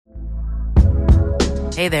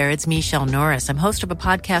Hey there, it's Michelle Norris. I'm host of a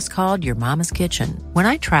podcast called Your Mama's Kitchen. When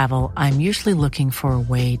I travel, I'm usually looking for a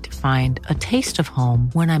way to find a taste of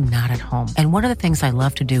home when I'm not at home. And one of the things I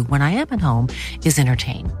love to do when I am at home is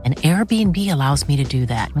entertain. And Airbnb allows me to do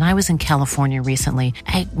that. When I was in California recently,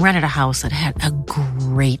 I rented a house that had a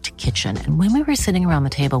great kitchen. And when we were sitting around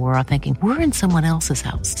the table, we were all thinking, we're in someone else's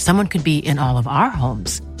house. Someone could be in all of our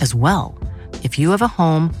homes as well. If you have a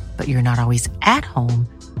home, but you're not always at home,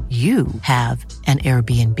 you have an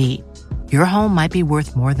Airbnb. Your home might be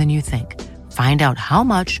worth more than you think. Find out how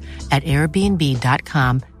much at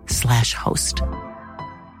airbnb.com/host.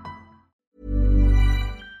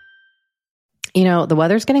 You know, the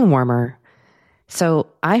weather's getting warmer. So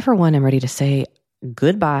I, for one, am ready to say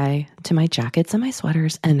goodbye to my jackets and my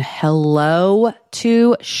sweaters and hello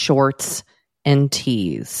to shorts and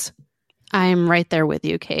tees. I'm right there with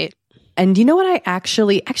you, Kate. And you know what? I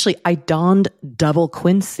actually, I donned double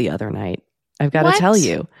quince the other night. I've got to tell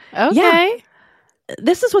you. Okay. Yeah.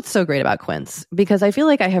 This is what's so great about quince, because I feel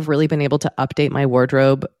like I have really been able to update my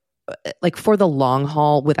wardrobe like for the long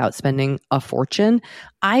haul without spending a fortune.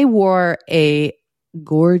 I wore a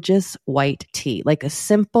gorgeous white tee, like a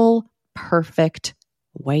simple, perfect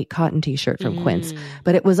white cotton t-shirt from Quince,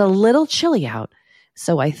 but it was a little chilly out.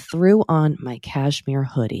 So I threw on my cashmere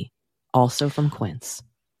hoodie, also from Quince.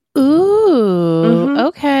 Ooh,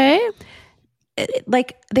 okay.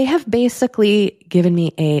 Like they have basically given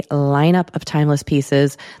me a lineup of timeless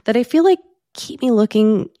pieces that I feel like keep me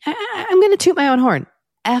looking, I'm going to toot my own horn,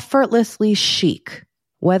 effortlessly chic,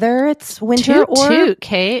 whether it's winter or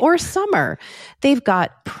summer. They've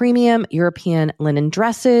got premium European linen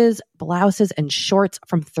dresses, blouses, and shorts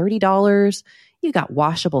from $30. You got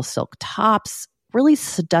washable silk tops, really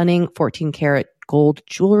stunning 14 karat gold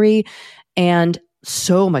jewelry, and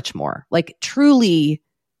so much more. Like truly,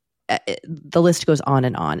 the list goes on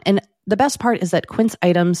and on. And the best part is that Quince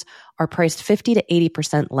items are priced 50 to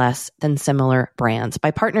 80% less than similar brands.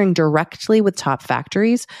 By partnering directly with top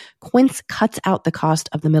factories, Quince cuts out the cost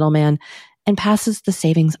of the middleman and passes the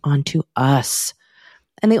savings on to us.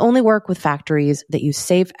 And they only work with factories that use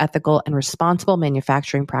safe, ethical, and responsible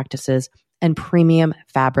manufacturing practices and premium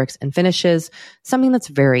fabrics and finishes, something that's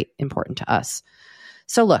very important to us.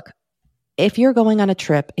 So look, if you're going on a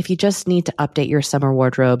trip, if you just need to update your summer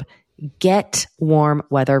wardrobe, get warm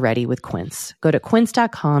weather ready with Quince. Go to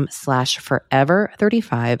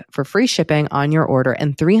quince.com/forever35 for free shipping on your order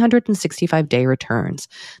and 365-day returns.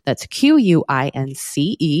 That's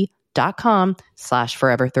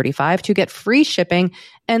QUINCE.com/forever35 to get free shipping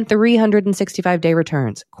and 365-day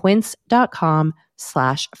returns.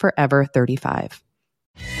 Quince.com/forever35.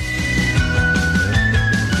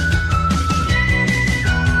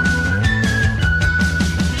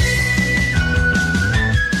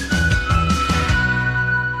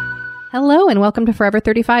 Hello and welcome to Forever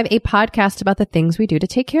 35, a podcast about the things we do to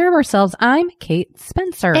take care of ourselves. I'm Kate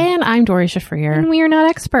Spencer. And I'm Dory Shafrir. And we are not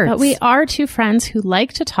experts. But we are two friends who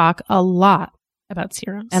like to talk a lot about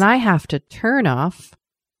serums. And I have to turn off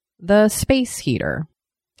the space heater.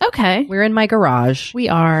 Okay. We're in my garage. We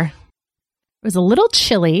are. It was a little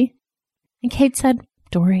chilly. And Kate said,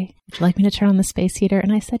 Dory, would you like me to turn on the space heater?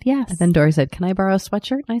 And I said, yes. And then Dory said, can I borrow a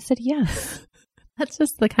sweatshirt? And I said, yes. That's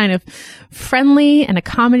just the kind of friendly and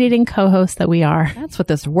accommodating co-host that we are. That's what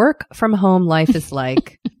this work from home life is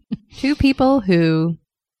like. Two people who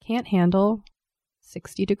can't handle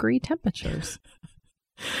 60-degree temperatures.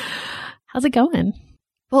 How's it going?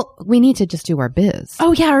 Well, we need to just do our biz.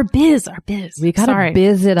 Oh, yeah, our biz. We got to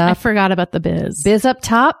biz it up. I forgot about the biz. Biz up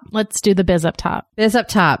top? Let's do the biz up top. Biz up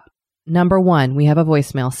top. Number one, we have a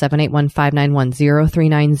voicemail,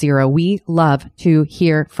 781-591-0390. We love to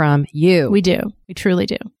hear from you. We do. We truly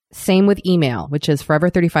do. Same with email, which is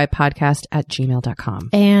forever35podcast@gmail.com.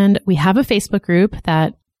 And we have a Facebook group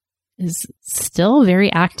that is still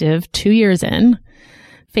very active 2 years in.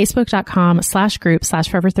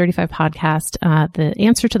 Facebook.com/group/forever35podcast. The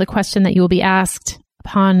answer to the question that you will be asked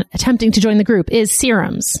upon attempting to join the group is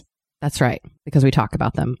serums. That's right, because we talk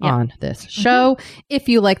about them on this show. If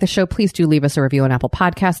you like the show, please do leave us a review on Apple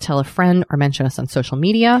Podcasts, tell a friend, or mention us on social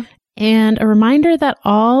media. And a reminder that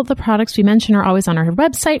all the products we mention are always on our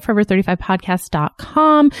website,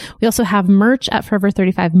 forever35podcast.com. We also have merch at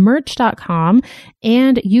forever35merch.com.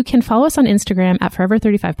 And you can follow us on Instagram at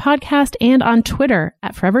forever35podcast and on Twitter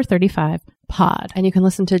at forever35pod. And you can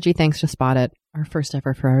listen to Gee Thanks to Spot It, our first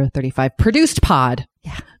ever Forever 35 produced pod.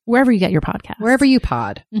 Yeah. Wherever you get your podcast. Wherever you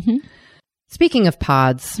pod. Mm-hmm. Speaking of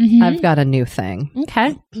pods, I've got a new thing.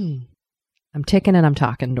 Okay. I'm ticking and I'm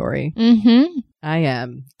talking, Dory. Mm-hmm. I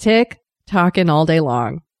am talking all day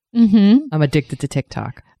long. Mm-hmm. I'm addicted to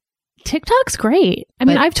TikTok. TikTok's great. I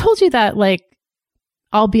mean, I've told you that like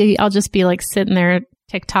I'll just be like sitting there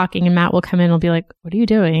TikToking, and Matt will come in and will be like, "What are you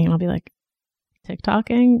doing?" And I'll be like,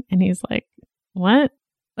 "TikToking." And he's like, "What?"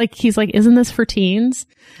 Like, he's like, "Isn't this for teens?"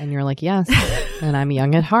 And you're like, "Yes." And I'm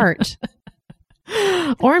young at heart.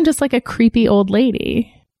 Or I'm just like a creepy old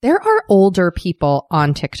lady. There are older people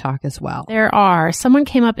on TikTok as well. There are. Someone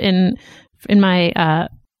came up in my,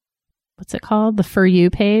 what's it called? The For You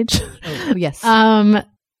page. Oh, yes.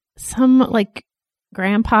 Some like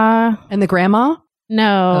grandpa. And the grandma?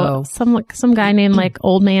 No. Some guy named like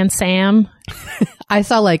Old Man Sam. I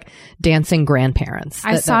saw like dancing grandparents.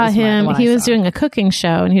 I saw him. He was doing a cooking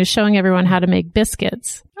show and he was showing everyone how to make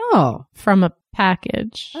biscuits. Oh. From a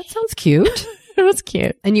package. That sounds cute. It was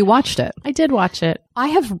cute. And you watched it. I did watch it. I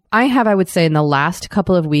have, I would say in the last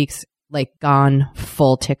couple of weeks, like gone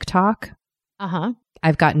full TikTok. Uh-huh.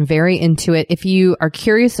 I've gotten very into it. If you are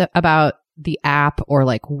curious about the app or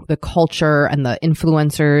like the culture and the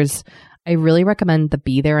influencers, I really recommend the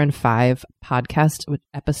Be There in 5 podcast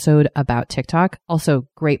episode about TikTok. Also,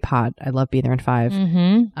 great pod. I love Be There in 5.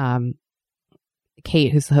 Mm-hmm.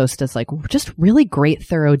 Kate, who's the host, does like just really great,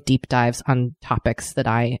 thorough deep dives on topics that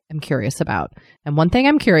I am curious about. And one thing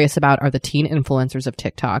I'm curious about are the teen influencers of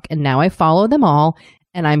TikTok. And now I follow them all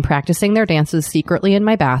and I'm practicing their dances secretly in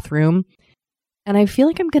my bathroom. And I feel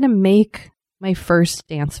like I'm going to make my first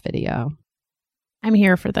dance video. I'm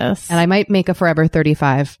here for this. And I might make a Forever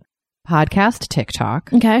 35 podcast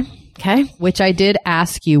TikTok. Okay. Which I did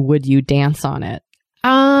ask you, would you dance on it?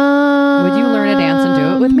 Would you learn a dance and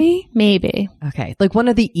do it with me? Maybe. Okay. Like one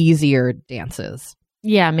of the easier dances.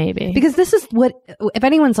 Yeah, maybe. Because this is what, if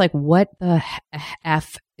anyone's like, what the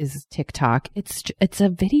F is TikTok? It's a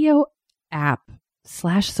video app /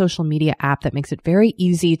 social media app that makes it very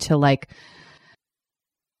easy to like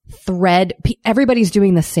thread. Everybody's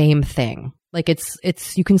doing the same thing. Like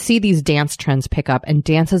it's, you can see these dance trends pick up, and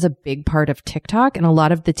dance is a big part of TikTok. And a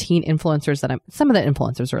lot of the teen influencers some of the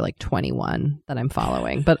influencers are like 21 that I'm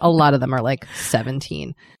following, but a lot of them are like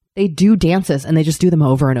 17. They do dances and they just do them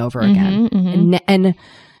over and over again. Mm-hmm. And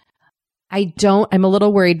I'm a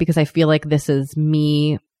little worried because I feel like this is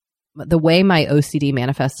me. The way my OCD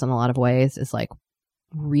manifests in a lot of ways is like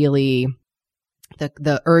really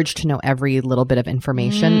the urge to know every little bit of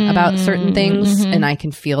information about certain things. Mm-hmm. And I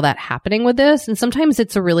can feel that happening with this. And sometimes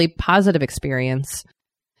it's a really positive experience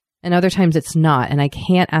and other times it's not. And I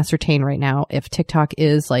can't ascertain right now if TikTok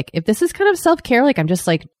is like, if this is kind of self-care, like I'm just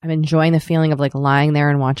like, I'm enjoying the feeling of like lying there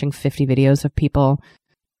and watching 50 videos of people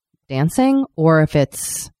dancing, or if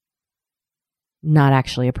it's not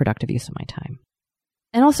actually a productive use of my time.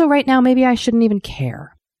 And also right now, maybe I shouldn't even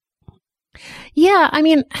care. Yeah. I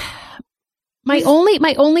mean, my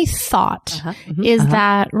only thought is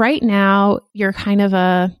that right now you're kind of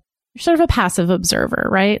you're sort of a passive observer,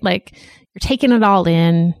 right? Like you're taking it all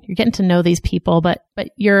in, you're getting to know these people, but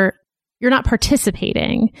you're not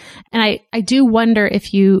participating. And I do wonder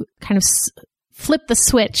if you kind of flip the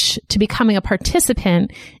switch to becoming a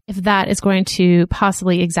participant, if that is going to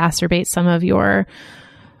possibly exacerbate some of your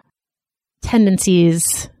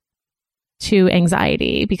tendencies to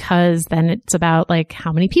anxiety, because then it's about like,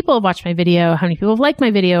 how many people have watched my video? How many people have liked my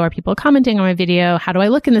video? Are people commenting on my video? How do I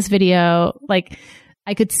look in this video? Like,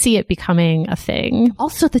 I could see it becoming a thing.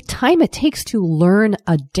 Also, the time it takes to learn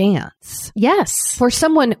a dance. Yes. For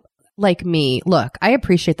someone like me, look, I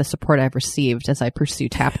appreciate the support I've received as I pursue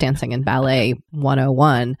tap dancing and ballet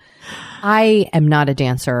 101. I am not a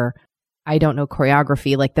dancer. I don't know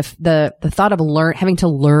choreography. Like the thought of having to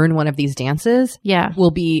learn one of these dances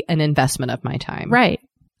will be an investment of my time. Right.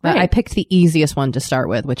 I picked the easiest one to start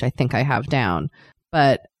with, which I think I have down.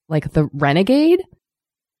 But like the Renegade,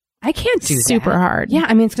 I can't do super hard. Yeah.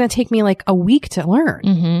 I mean, it's going to take me like a week to learn.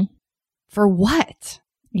 Mm-hmm. For what?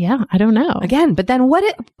 Yeah. I don't know. Again, but then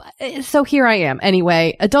so here I am.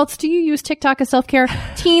 Anyway, adults, do you use TikTok as self-care?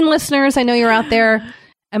 Teen listeners, I know you're out there.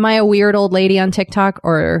 Am I a weird old lady on TikTok,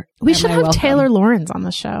 or we should have Taylor Lawrence on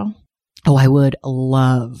the show? Oh, I would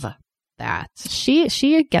love that.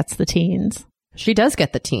 She gets the teens. She does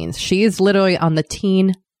get the teens. She is literally on the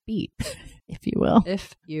teen beat, if you will.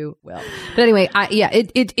 But anyway,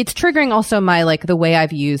 it's triggering also my like the way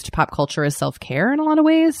I've used pop culture as self-care in a lot of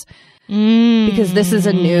ways. Because this is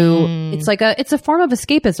it's a form of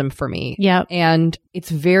escapism for me. Yeah. And it's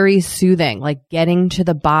very soothing, like getting to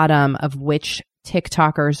the bottom of which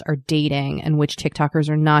TikTokers are dating and which TikTokers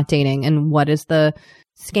are not dating, and what is the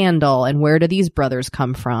scandal and where do these brothers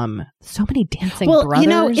come from? So many dancing brothers. You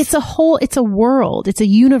know, it's a world, it's a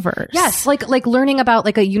universe. Yes, like learning about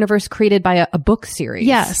like a universe created by a book series.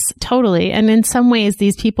 Yes, totally. And in some ways,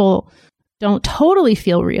 these people don't totally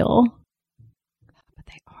feel real,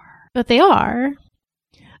 but they are.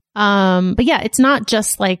 But yeah, it's not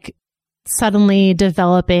just like suddenly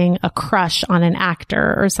developing a crush on an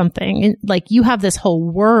actor or something. And, like, you have this whole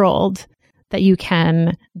world that you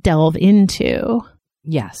can delve into.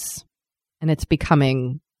 Yes. And it's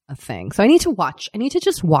becoming a thing. So I need to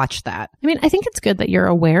just watch that. I mean, I think it's good that you're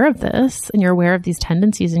aware of this and you're aware of these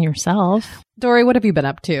tendencies in yourself. Dory, what have you been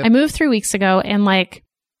up to? I moved 3 weeks ago, and like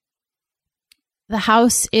the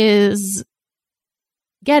house is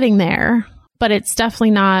getting there, but it's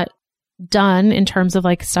definitely not done in terms of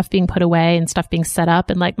like stuff being put away and stuff being set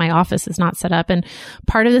up, and like my office is not set up, and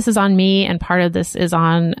part of this is on me and part of this is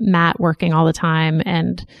on Matt working all the time,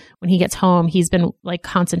 and when he gets home he's been like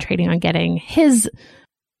concentrating on getting his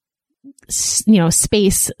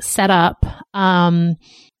space set up, but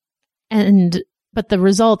the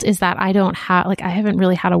result is that I haven't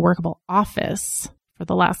really had a workable office for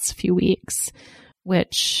the last few weeks,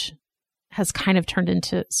 which has kind of turned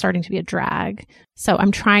into starting to be a drag. So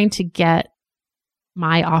I'm trying to get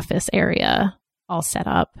my office area all set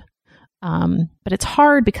up. But it's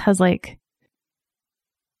hard because like,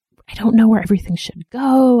 I don't know where everything should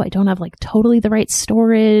go. I don't have like totally the right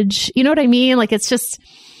storage. You know what I mean? Like, it's just,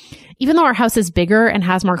 even though our house is bigger and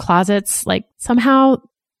has more closets, like somehow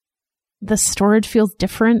the storage feels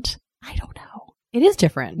different. I don't know. It is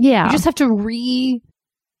different. Yeah. You just have to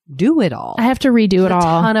do it all. I have to redo it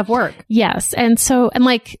all. A ton of work. Yes. And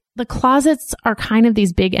like the closets are kind of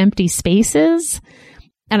these big empty spaces,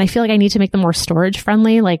 and I feel like I need to make them more storage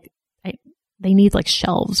friendly. Like they need like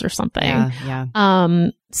shelves or something. Yeah.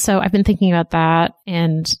 So I've been thinking about that,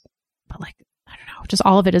 but like, I don't know, just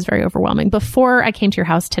all of it is very overwhelming. Before I came to your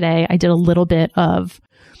house today, I did a little bit of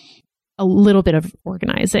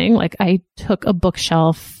organizing. Like I took a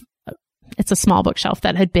bookshelf. It's a small bookshelf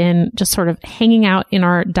that had been just sort of hanging out in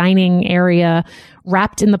our dining area,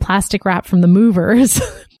 wrapped in the plastic wrap from the movers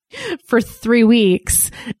for 3 weeks.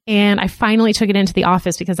 And I finally took it into the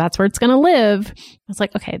office because that's where it's going to live. I was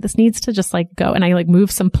like, okay, this needs to just like go. And I like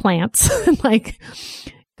moved some plants and like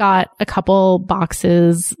got a couple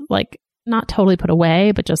boxes, like not totally put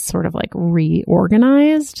away, but just sort of like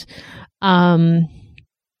reorganized. And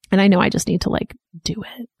I know I just need to like do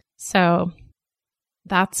it. So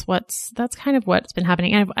that's kind of what's been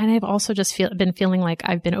happening. And I've also just been feeling like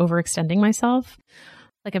I've been overextending myself.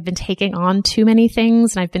 Like I've been taking on too many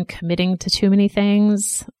things and I've been committing to too many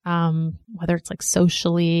things, whether it's like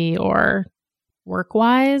socially or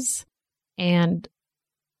work-wise. And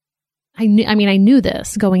I knew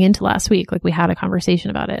this going into last week. Like we had a conversation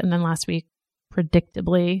about it. And then last week,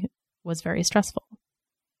 predictably, was very stressful.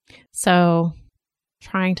 So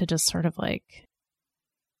trying to just sort of like,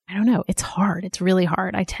 I don't know. It's hard. It's really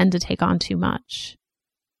hard. I tend to take on too much.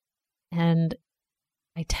 And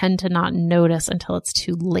I tend to not notice until it's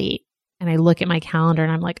too late. And I look at my calendar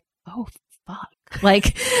and I'm like, oh, fuck.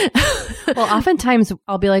 Like, well, oftentimes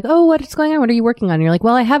I'll be like, oh, what's going on? What are you working on? And you're like,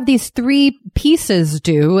 well, I have these 3 pieces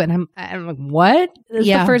due. And I'm like, what? This is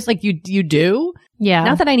the first, like, you do? Yeah.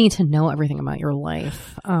 Not that I need to know everything about your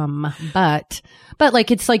life. But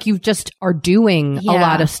like, it's like you just are doing a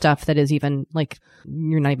lot of stuff that is even like,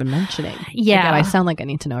 you're not even mentioning. Yeah. Again, I sound like I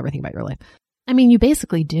need to know everything about your life. I mean, you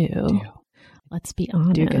basically do. Let's be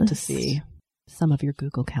honest. You do get to see some of your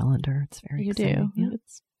Google Calendar. It's very exciting. You do. Yeah.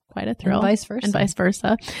 It's quite a thrill. And vice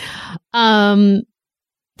versa.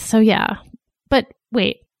 So yeah. But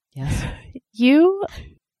wait. Yes. You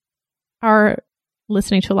are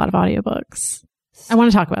listening to a lot of audiobooks. I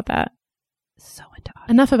want to talk about that. So into audiobooks.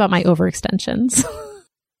 Enough about my overextensions.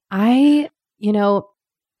 I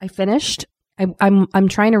finished. I'm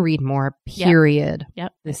trying to read more, period,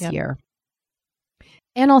 this year.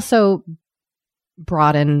 And also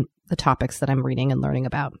broaden the topics that I'm reading and learning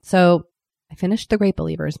about. So I finished The Great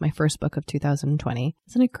Believers, my first book of 2020.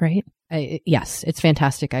 Isn't it great? Yes, it's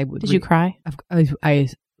fantastic. Did you cry? I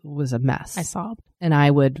was a mess. I sobbed. And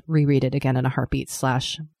I would reread it again in a heartbeat /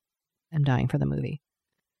 I'm dying for the movie.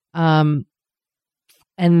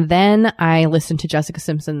 And then I listened to Jessica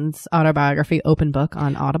Simpson's autobiography, Open Book,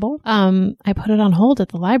 on Audible. I put it on hold at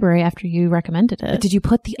the library after you recommended it. Did you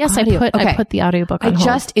put the Yes, audio? I put the audiobook on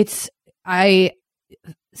hold.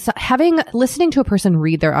 Listening to a person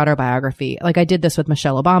read their autobiography, like I did this with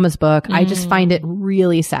Michelle Obama's book, I just find it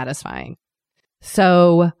really satisfying.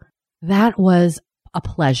 So that was a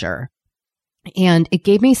pleasure. And it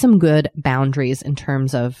gave me some good boundaries in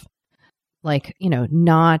terms of like,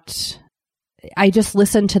 I just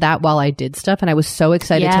listened to that while I did stuff. And I was so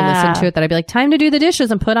excited to listen to it that I'd be like, time to do the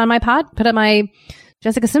dishes and put on my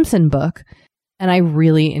Jessica Simpson book. And I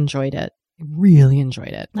really enjoyed it.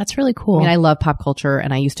 That's really cool. I mean, I love pop culture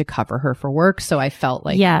and I used to cover her for work. So I felt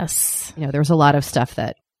like, yes, there was a lot of stuff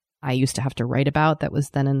that I used to have to write about that was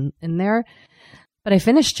then in there. But I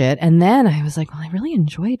finished it. And then I was like, well, I really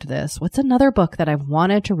enjoyed this. What's another book that I've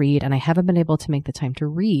wanted to read and I haven't been able to make the time to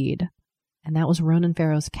read? And that was Ronan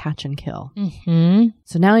Farrow's Catch and Kill. Mm-hmm.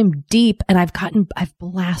 So now I'm deep and I've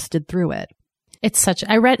blasted through it. It's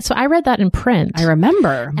I read that in print. I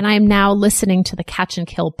remember. And I am now listening to the Catch and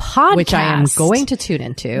Kill podcast. Which I am going to tune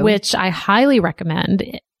into. Which I highly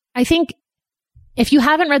recommend. I think if you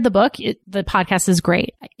haven't read the book, the podcast is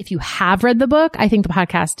great. If you have read the book, I think the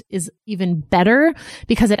podcast is even better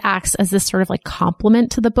because it acts as this sort of like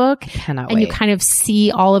complement to the book. Cannot and wait. you kind of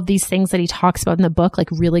see all of these things that he talks about in the book like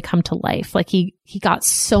really come to life. Like he got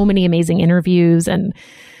so many amazing interviews and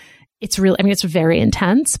it's really, I mean, it's very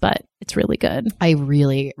intense, but it's really good. I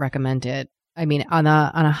really recommend it. I mean, on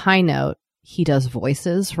a high note, he does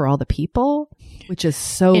voices for all the people, which is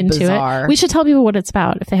so bizarre. We should tell people what it's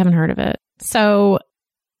about if they haven't heard of it. So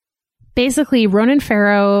basically, Ronan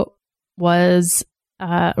Farrow was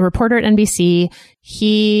a reporter at NBC.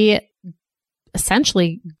 He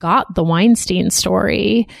essentially got the Weinstein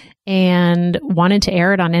story and wanted to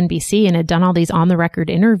air it on NBC and had done all these on the record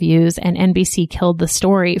interviews, and NBC killed the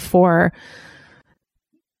story for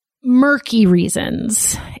murky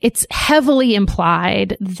reasons. It's heavily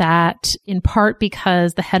implied that in part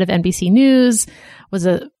because the head of NBC News was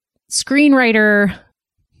a screenwriter,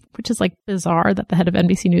 which is like bizarre that the head of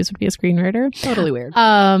NBC News would be a screenwriter. Totally weird.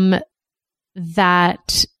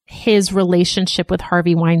 That his relationship with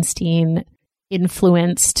Harvey Weinstein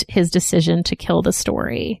influenced his decision to kill the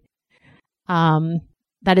story.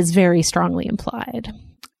 That is very strongly implied.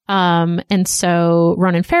 And so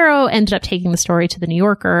Ronan Farrow ended up taking the story to the New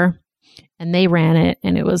Yorker and they ran it,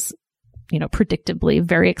 and it was, predictably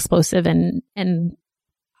very explosive. And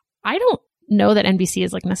I don't know that NBC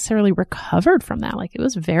is like necessarily recovered from that. Like it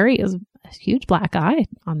was a huge black eye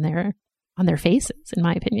on their faces, in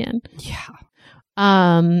my opinion. Yeah.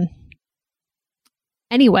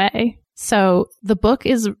 Anyway, so the book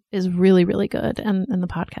is really, really good, and the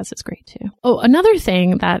podcast is great too. Oh, another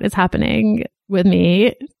thing that is happening with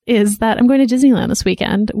me is that I'm going to Disneyland this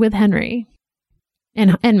weekend with Henry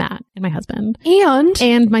and Matt and my husband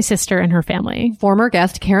and my sister and her family. Former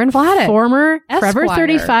guest Karen Vladeck. Former Esquire. Forever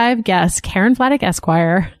 35 guest Karen Vladeck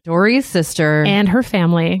Esquire. Dory's sister. And her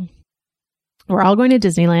family. We're all going to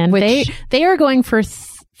Disneyland. They are going for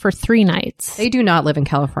 3 nights. They do not live in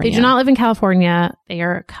California. They do not live in California. They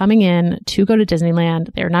are coming in to go to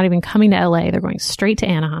Disneyland. They're not even coming to LA. They're going straight to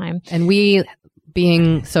Anaheim. And we,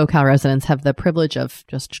 being SoCal residents, have the privilege of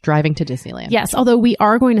just driving to Disneyland. Yes, although we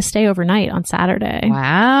are going to stay overnight on Saturday.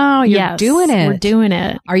 Wow, you're doing it. We're doing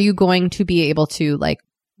it. Are you going to be able to like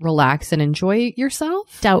relax and enjoy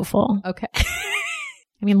yourself? Doubtful. Okay.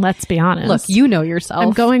 I mean, let's be honest. Look, you know yourself.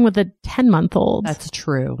 I'm going with a 10-month-old. That's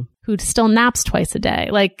true. Who still naps twice a day.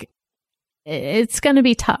 Like, it's going to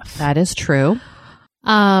be tough. That is true.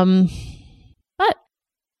 But I'm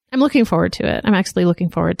looking forward to it. I'm actually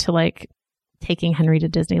looking forward to like taking Henry to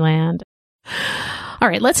Disneyland. All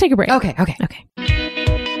right, let's take a break. Okay.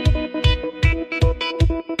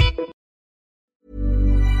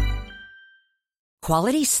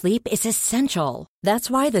 Quality sleep is essential.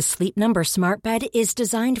 That's why the Sleep Number Smart Bed is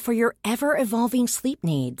designed for your ever-evolving sleep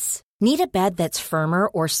needs. Need a bed that's firmer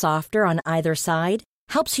or softer on either side?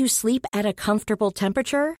 Helps you sleep at a comfortable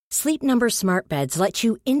temperature? Sleep Number Smart Beds let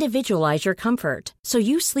you individualize your comfort so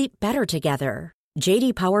you sleep better together.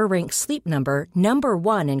 J.D. Power ranks Sleep Number number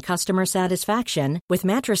 1 in customer satisfaction with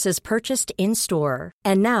mattresses purchased in-store.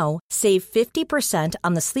 And now, save 50%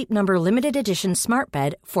 on the Sleep Number Limited Edition Smart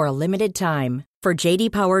Bed for a limited time. For J.D.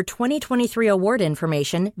 Power 2023 award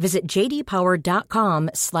information, visit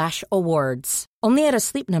jdpower.com/awards. Only at a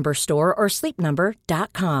Sleep Number store or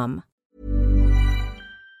sleepnumber.com.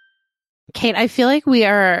 Kate, I feel like we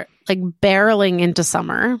are like barreling into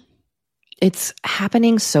summer. It's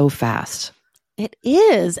happening so fast. It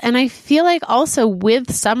is. And I feel like also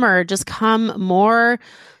with summer just come more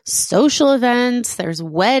social events. There's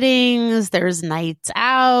weddings, there's nights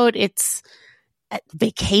out, it's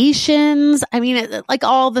vacations. I mean, like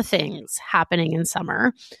all the things happening in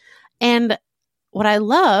summer. And what I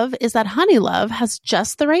love is that Honeylove has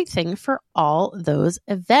just the right thing for all those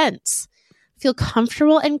events. Feel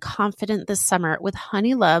comfortable and confident this summer with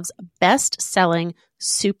Honeylove's best-selling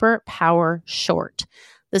Super Power Short.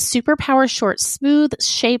 The Super Power Short smooths,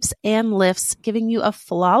 shapes, and lifts, giving you a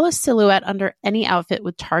flawless silhouette under any outfit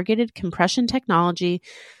with targeted compression technology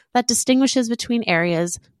that distinguishes between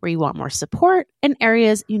areas where you want more support and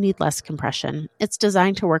areas you need less compression. It's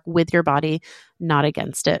designed to work with your body, not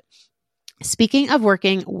against it. Speaking of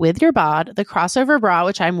working with your bod, the crossover bra,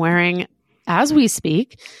 which I'm wearing as we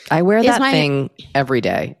speak. I wear that thing every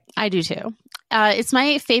day. I do too. It's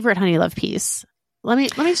my favorite Honey Love piece. Let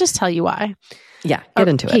me just tell you why. Yeah, get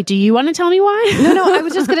into it. Okay, do you want to tell me why? No, I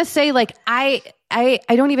was just going to say, like, I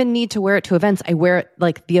don't even need to wear it to events. I wear it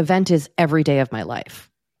like the event is every day of my life.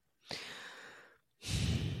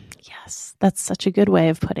 Yes, that's such a good way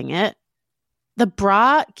of putting it. The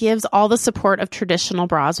bra gives all the support of traditional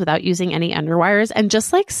bras without using any underwires. And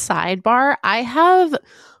just like sidebar, I have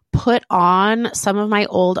put on some of my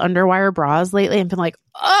old underwire bras lately and been like,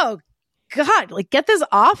 oh God, like get this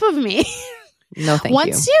off of me. No, thank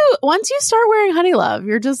you. Once you start wearing Honey Love,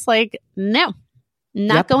 you're just like, no,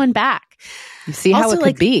 not going back. You see how it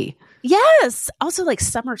could be. Yes. Also, like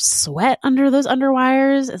summer sweat under those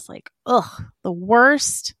underwires is like, ugh, the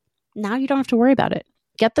worst. Now you don't have to worry about it.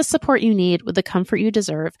 Get the support you need with the comfort you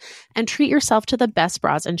deserve and treat yourself to the best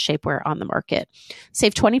bras and shapewear on the market.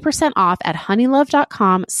 Save 20% off at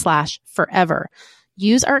honeylove.com/forever.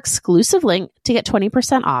 Use our exclusive link to get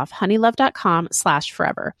 20% off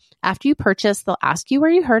honeylove.com/forever. After you purchase, they'll ask you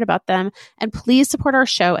where you heard about them, and please support our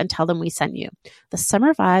show and tell them we sent you. The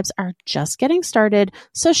summer vibes are just getting started,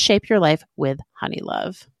 so shape your life with Honey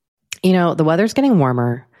Love. You know, the weather's getting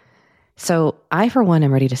warmer. So I, for one,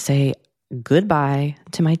 am ready to say goodbye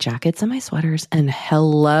to my jackets and my sweaters and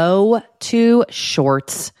hello to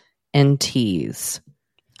shorts and tees.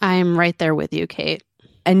 I'm right there with you, Kate.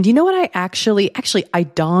 And you know what? I actually, I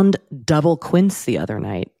donned double quince the other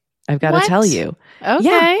night. I've got to tell you. Okay.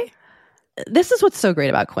 Yeah. This is what's so great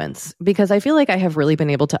about quince, because I feel like I have really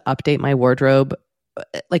been able to update my wardrobe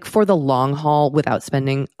like for the long haul without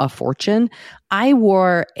spending a fortune. I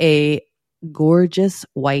wore a gorgeous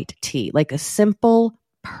white tee, like a simple,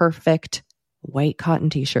 perfect white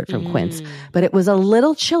cotton t-shirt from Quince, but it was a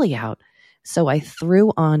little chilly out. So I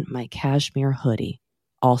threw on my cashmere hoodie,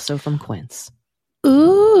 also from Quince.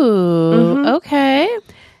 Ooh, okay.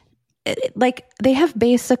 Like they have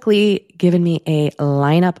basically given me a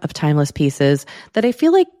lineup of timeless pieces that I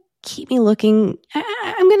feel like keep me looking,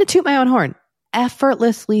 I'm going to toot my own horn,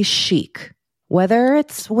 effortlessly chic. Whether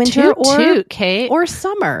it's winter or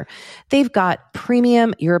summer. They've got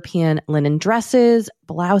premium European linen dresses,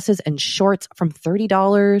 blouses, and shorts from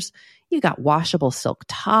 $30. You got washable silk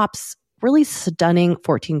tops, really stunning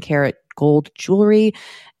 14-karat gold jewelry,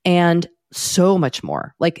 and so much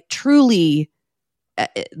more. Like truly,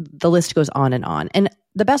 the list goes on and on. And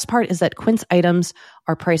the best part is that Quince items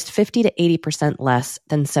are priced 50 to 80% less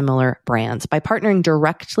than similar brands. By partnering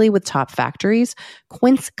directly with top factories,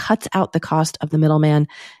 Quince cuts out the cost of the middleman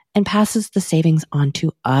and passes the savings on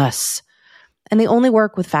to us. And they only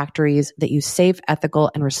work with factories that use safe,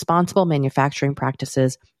 ethical, and responsible manufacturing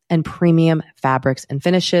practices and premium fabrics and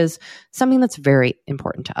finishes, something that's very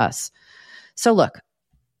important to us. So look,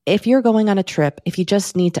 if you're going on a trip, if you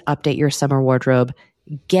just need to update your summer wardrobe,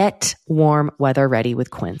 get warm weather ready with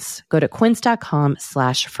Quince. Go to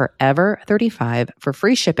quince.com/forever35 for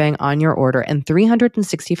free shipping on your order and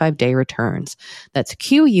 365-day returns. That's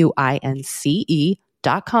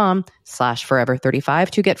QUINCE.com/forever35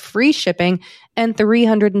 to get free shipping and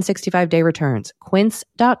 365-day returns.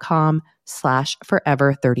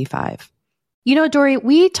 Quince.com/forever35. You know, Doree,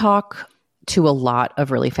 we talk to a lot of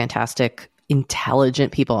really fantastic,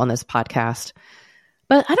 intelligent people on this podcast.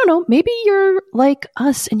 But I don't know, maybe you're like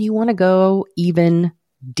us and you want to go even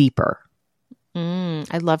deeper.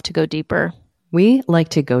 I'd love to go deeper. We like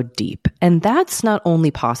to go deep. And that's not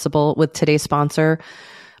only possible with today's sponsor,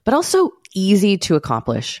 but also easy to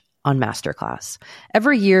accomplish on Masterclass.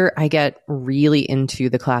 Every year I get really into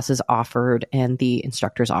the classes offered and the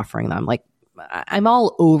instructors offering them. Like I'm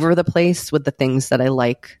all over the place with the things that I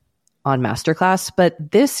like on Masterclass.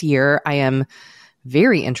 But this year I am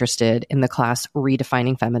very interested in the class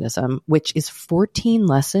Redefining Feminism, which is 14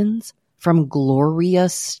 lessons from Gloria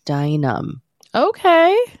Steinem.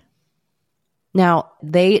 Okay. Now,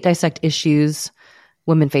 they dissect issues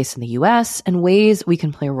women face in the U.S. and ways we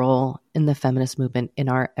can play a role in the feminist movement in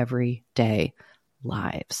our everyday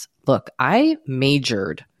lives. Look, I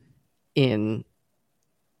majored in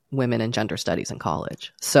women and gender studies in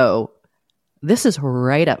college, so this is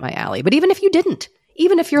right up my alley. But even if you didn't,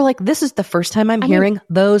 even if you're like, this is the first time I'm hearing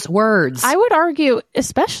those words. I would argue,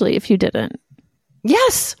 especially if you didn't.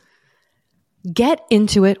 Yes. Get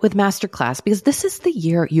into it with Masterclass, because this is the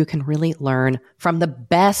year you can really learn from the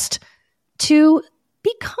best to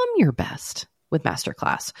become your best with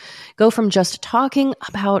Masterclass. Go from just talking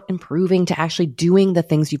about improving to actually doing the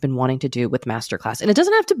things you've been wanting to do with Masterclass. And it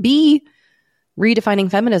doesn't have to be Redefining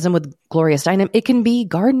Feminism with Gloria Steinem. It can be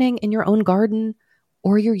gardening in your own garden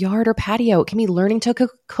or your yard or patio. It can be learning to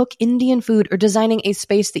cook Indian food or designing a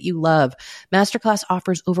space that you love. Masterclass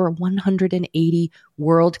offers over 180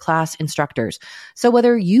 world-class instructors. So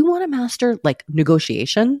whether you want to master like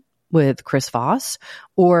negotiation with Chris Voss,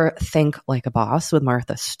 or think like a boss with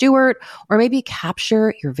Martha Stewart, or maybe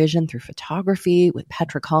capture your vision through photography with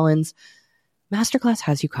Petra Collins, Masterclass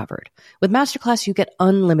has you covered. With Masterclass, you get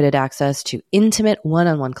unlimited access to intimate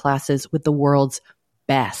one-on-one classes with the world's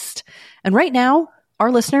best. And right now,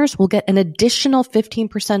 our listeners will get an additional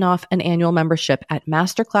 15% off an annual membership at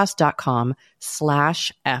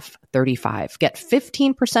masterclass.com/F35. Get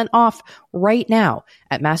 15% off right now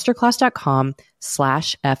at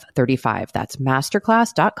masterclass.com/F35. That's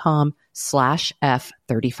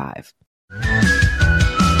masterclass.com/F35.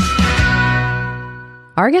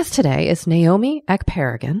 Our guest today is Naomi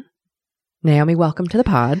Ekperigin. Naomi, welcome to the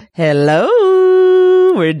pod. Hello.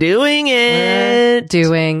 We're doing it.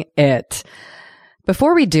 Doing it.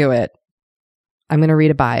 Before we do it, I'm going to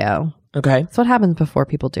read a bio. Okay. That's what happens before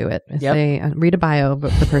people do it. Is Yep. They read a bio of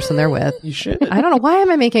the person they're with. You should. I don't know. Why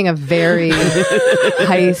am I making a very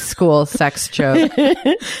high school sex joke?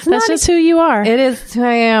 That's just who you are. It is who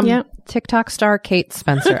I am. Yep. TikTok star Kate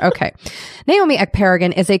Spencer. Okay. Naomi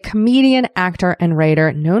Ekperigin is a comedian, actor, and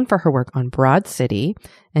writer known for her work on Broad City,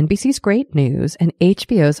 NBC's Great News, and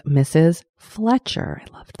HBO's Mrs. Fletcher.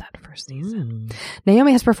 I loved that first season.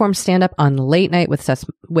 Naomi has performed stand-up on Late Night with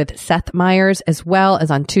Seth Meyers, as well as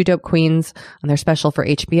on Two Dope Queens on their special for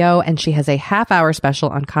HBO, and she has a half-hour special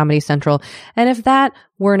on Comedy Central. And if that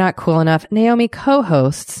were not cool enough, Naomi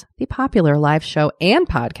co-hosts the popular live show and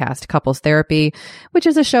podcast Couples Therapy, which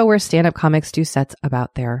is a show where stand-up comics do sets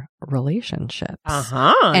about their relationships.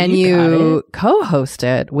 And you co-host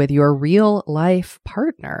it with your real-life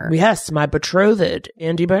partner. Yes, my betrothed,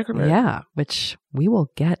 Andy Beckerman. Yeah, which we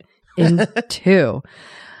will get into.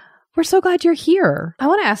 We're so glad you're here. I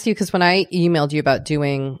want to ask you, because when I emailed you about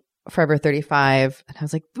doing Forever 35, and I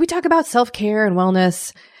was like, we talk about self-care and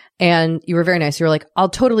wellness, and you were very nice. You were like, I'll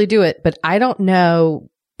totally do it, but I don't know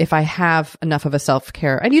if I have enough of a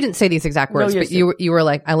self-care. And you didn't say these exact words, but you were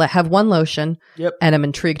like, I have one lotion, and I'm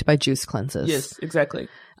intrigued by juice cleanses. Yes, exactly.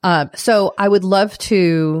 So I would love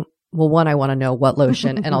to, well, one, I want to know what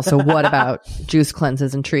lotion, and also what about juice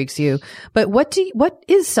cleanses intrigues you. But what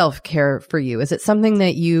is self-care for you? Is it something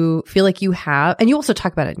that you feel like you have? And you also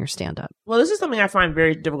talk about it in your stand-up. Well, this is something I find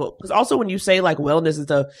very difficult, because also when you say like wellness and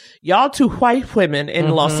stuff, y'all two white women in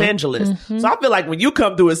Los Angeles. So I feel like when you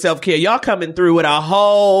come through with self-care, y'all coming through with a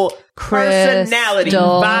whole personality,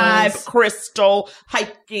 vibe, crystal,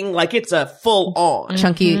 hiking, like it's a full on.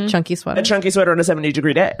 Chunky sweater. A chunky sweater on a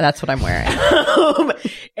 70-degree day. That's what I'm wearing.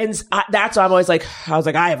 And that's why I'm always like,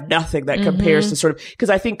 I have nothing that compares to sort of, because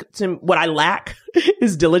I think what I lack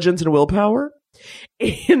is diligence and willpower.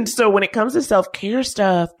 And so when it comes to self-care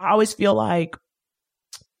stuff, I always feel like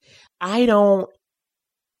there's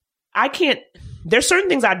certain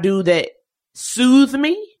things I do that soothe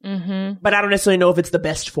me, but I don't necessarily know if it's the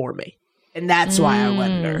best for me. And that's why I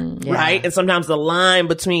wonder, right? And sometimes the line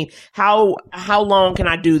between how long can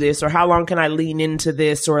I do this, or how long can I lean into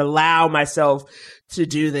this, or allow myself to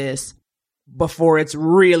do this before it's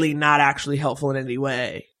really not actually helpful in any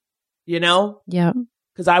way, you know? Yeah.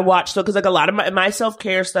 Because like a lot of my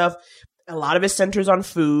self-care stuff, a lot of it centers on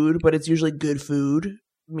food, but it's usually good food,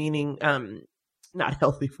 meaning not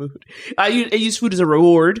healthy food. I use food as a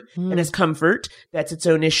reward and as comfort. That's its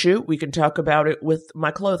own issue. We can talk about it with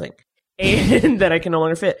my clothing and that I can no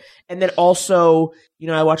longer fit. And then also,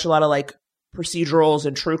 I watch a lot of like procedurals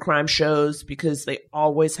and true crime shows because they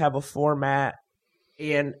always have a format,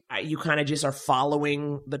 and you kind of just are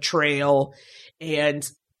following the trail. And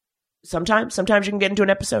sometimes you can get into an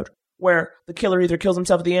episode where the killer either kills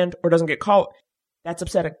himself at the end or doesn't get caught. That's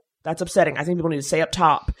upsetting. I think people need to say up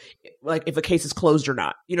top, like if a case is closed or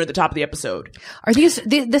not, at the top of the episode. Are this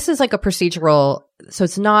is like a procedural, so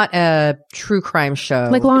it's not a true crime show.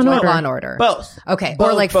 Like Law and Order. Law and Order. Both. Okay.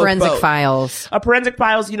 Both, or like Forensic Files. Forensic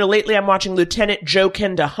Files, lately I'm watching Lieutenant Joe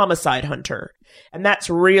Kenda, Homicide Hunter. And that's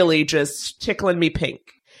really just tickling me pink.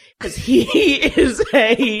 Because he's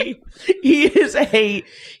like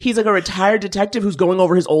a retired detective who's going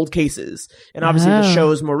over his old cases. And obviously the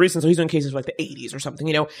show is more recent, so he's doing cases from like the 80s or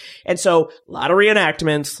something, And so a lot of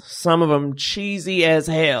reenactments, some of them cheesy as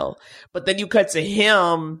hell. But then you cut to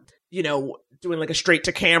him, doing like a straight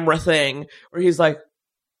to camera thing where he's like,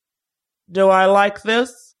 do I like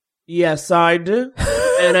this? Yes, I do.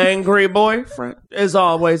 An angry boyfriend is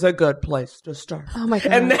always a good place to start. Oh my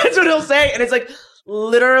God. And that's what he'll say. And it's like,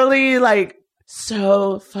 literally like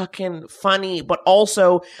so fucking funny, but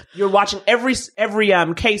also you're watching every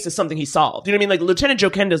case is something he solved. You know what I mean? Like Lieutenant Joe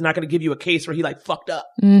Kenda is not going to give you a case where he like fucked up.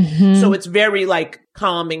 Mm-hmm. So it's very like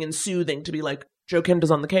calming and soothing to be like, Joe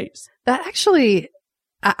Kenda's on the case. That actually,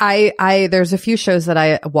 I there's a few shows that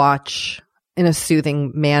I watch in a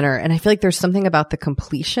soothing manner, and I feel like there's something about the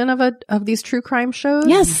completion of these true crime shows.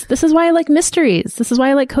 Yes, this is why I like mysteries. This is why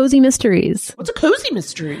I like cozy mysteries. What's a cozy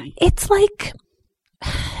mystery? It's like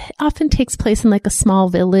often takes place in like a small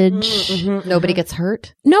village. Mm-hmm. Nobody gets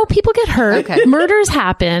hurt. No, people get hurt. Okay. Murders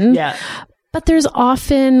happen. Yeah. But there's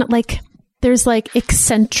often there's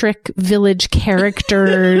eccentric village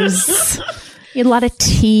characters. A lot of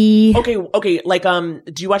tea. Okay. Like, do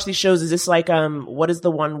you watch these shows? Is this like, what is the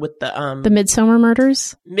one with the Midsummer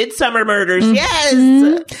Murders? Midsummer Murders? Mm-hmm.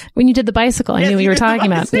 Yes. When you did the bicycle, I Yes, knew what you were did the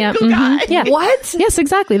talking about. Yeah. bicycle guy. Yeah. What? Yes,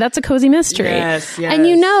 exactly. That's a cozy mystery. Yes. And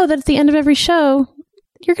you know that at the end of every show,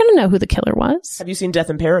 you're going to know who the killer was. Have you seen Death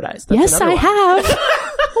in Paradise? That's Yes, another I one. have.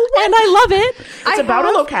 And I love it. It's about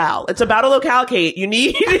a locale. It's about a locale, Kate. You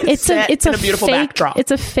need It's set in a beautiful fake, backdrop.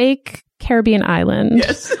 It's a fake Caribbean island.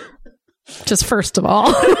 Yes. Just first of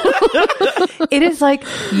all. It is like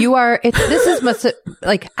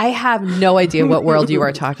I have no idea what world you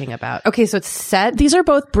are talking about. Okay, so it's set. These are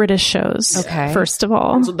both British shows. Okay. First of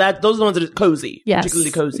all. So those are the ones that are cozy. Yes.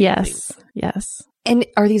 Particularly cozy. Yes. Yes. And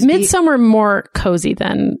are these Midsummer more cozy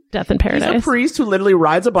than Death in He's Paradise. a priest who literally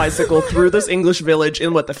rides a bicycle through this English village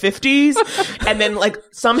in the 50s. And then like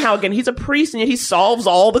somehow again, he's a priest and yet he solves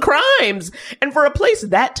all the crimes. And for a place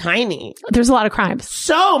that tiny, There's a lot of crimes.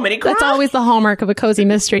 so many crimes. That's always the hallmark of a cozy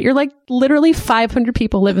mystery. You're like, literally 500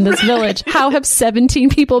 people live in this village. How have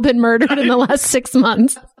 17 people been murdered in the last 6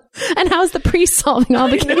 months? And how's the priest solving all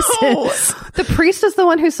the cases? the priest is the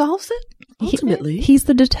one who solves it? Ultimately. He's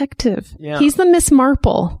the detective. Yeah. He's the Miss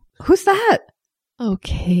Marple. Who's that?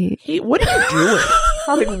 Okay. Hey, what are you doing?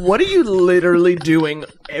 Like, what are you literally doing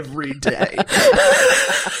every day?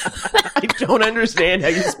 I don't understand how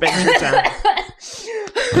you spend your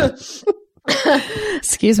time.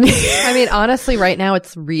 Excuse me. I mean, honestly, right now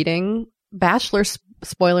it's reading Bachelor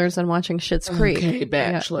spoilers and watching Schitt's Creek. Okay,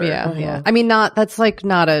 Bachelor. Yeah. Uh-huh. Yeah. I mean, that's like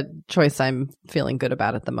not a choice I'm feeling good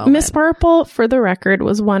about at the moment. Miss Marple, for the record,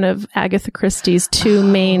 was one of Agatha Christie's two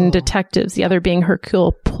main detectives, the other being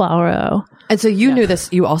Hercule Poirot. And so you knew this.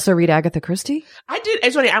 You also read Agatha Christie? I did.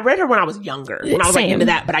 It's funny. I read her when I was younger. When I was like Same. into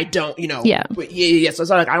that, but I don't, Yeah. But yeah. So it's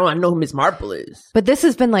like, I don't know who Miss Marple is. But this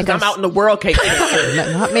has been like I'm out in the world, Kate.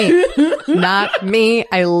 not me. Not me.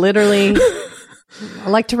 I literally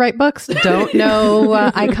like to write books. Don't know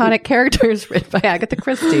iconic characters written by Agatha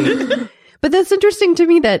Christie. But that's interesting to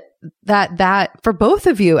me that for both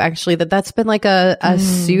of you, actually, that's been like a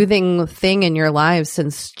soothing thing in your lives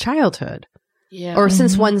since childhood. Yeah. Or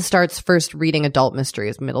since one starts first reading adult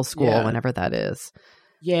mysteries, middle school, Yeah. whenever that is.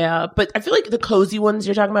 Yeah. But I feel like the cozy ones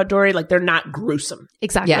you're talking about, Dory, like they're not gruesome.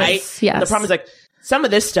 Exactly. Yes. Right? Yes. The problem is like, some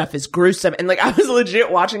of this stuff is gruesome. And like, I was legit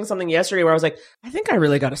watching something yesterday where I was like, I think I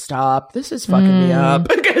really got to stop. This is fucking me up.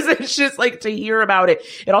 Because it's just like to hear about it.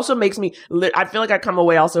 It also makes me, I feel like I come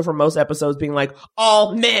away also from most episodes being like,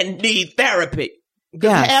 all men need therapy.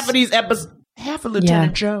 Because Yes. half of these episodes, half of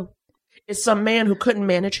Lieutenant Joe is some man who couldn't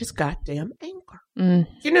manage his goddamn anger. Mm.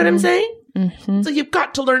 You know what I'm saying? Mm-hmm. So you've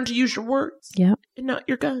got to learn to use your words Yep. and not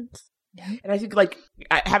your guns. And I think like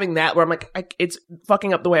having that where I'm like, it's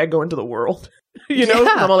fucking up the way I go into the world. You know,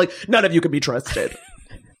 Yeah. I'm all like, none of you can be trusted.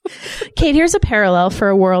 Kate, here's a parallel for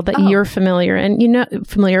a world that you're familiar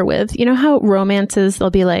with. You know how romances, they'll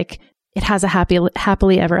be like, it has a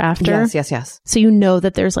happily ever after. Yes. So you know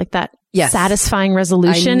that there's like that Yes. satisfying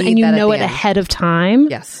resolution I need and you that at know the it end. ahead of time.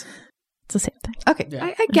 Yes. It's the same thing. Okay. Yeah.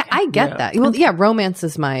 I get Yeah. that. Well, yeah, romance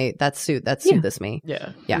is that soothes me.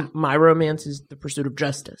 Yeah. Yeah. My romance is the pursuit of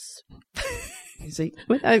justice. You see?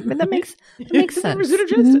 That makes sense. Pursuit of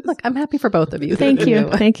justice. Look, I'm happy for both of you. Thank you.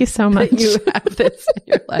 Thank you so much. that you have this in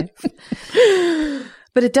your life.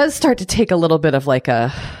 But it does start to take a little bit of like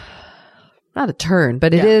not a turn,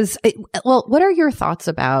 but it is. Well, what are your thoughts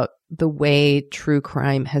about the way true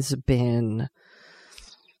crime has been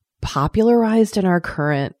popularized in our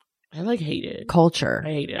current I like hate it. culture?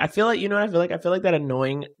 I hate it. I feel like, you know what I feel like? I feel like that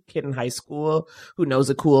annoying kid in high school who knows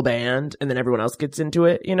a cool band and then everyone else gets into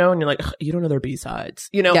it, you know, and you're like, "Ugh, you don't know their B-sides,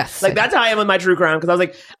 you know? Yes. Like that's how I am with my true crime. Cause I was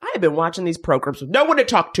like, I have been watching these programs with no one to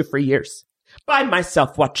talk to for years. By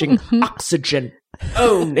myself watching Oxygen,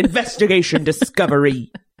 OWN, Investigation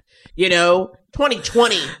Discovery, you know,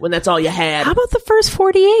 2020 when that's all you had. How about the first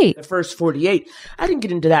 48? The first 48. I didn't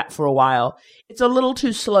get into that for a while. It's a little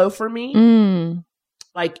too slow for me.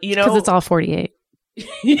 Like, you know, Because it's all 48.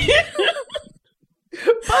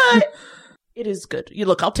 but It is good. You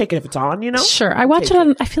look, I'll take it if it's on, you know? Sure. I watch it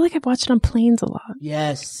on, I feel like I've watched it on planes a lot.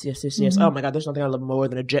 Yes. Oh my God, there's nothing I love more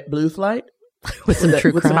than a JetBlue flight. With some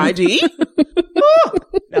true with crime. some ID. Ooh,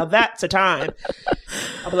 now that's a time.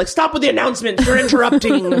 I'll be like, stop with the announcements. You're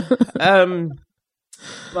interrupting.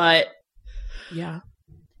 But yeah.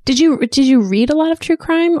 Did you read a lot of true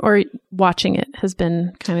crime, or watching it has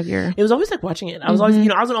been kind of your? It was always like watching it. I was always,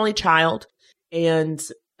 I was an only child, and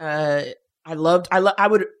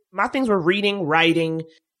my things were reading, writing,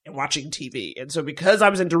 and watching TV. And so because I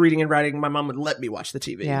was into reading and writing, my mom would let me watch the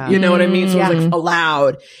TV. Yeah. You know what I mean? So it was Yeah. like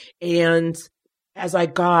allowed. And as I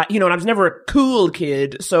got, and I was never a cool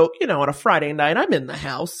kid. So, on a Friday night, I'm in the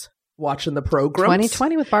house watching the program.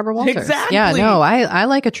 2020 with Barbara Walters. Exactly. Yeah, no, I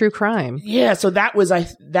like a true crime. Yeah. So that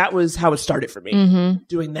was how it started for me,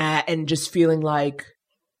 doing that and just feeling like,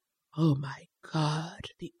 oh my God,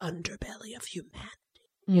 the underbelly of humanity.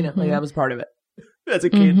 Like that was part of it. As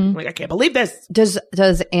a kid, like, I can't believe this. Does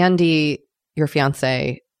Andy, your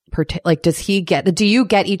fiance, do you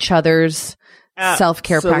get each other's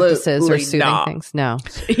self-care practices or soothing things? No.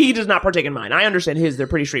 He does not partake in mine. I understand his. They're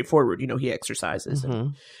pretty straightforward. He exercises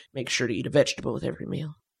and makes sure to eat a vegetable with every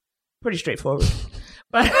meal. Pretty straightforward.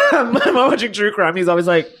 But I'm watching true crime. He's always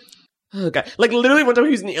like, oh God. Like literally one time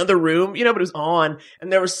he was in the other room, but it was on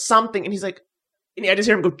and there was something and he's like, and I just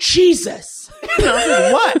hear him go, Jesus. And I was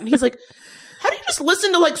like, what? And he's like, how do you just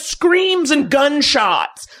listen to like screams and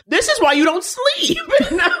gunshots? This is why you don't sleep.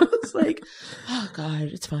 And I was like, oh God,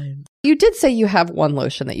 it's fine. You did say you have one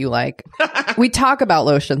lotion that you like. We talk about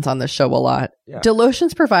lotions on this show a lot. Yeah. Do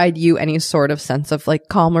lotions provide you any sort of sense of like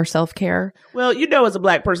calm or self-care? Well, as a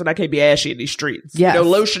Black person, I can't be ashy in these streets. Yes.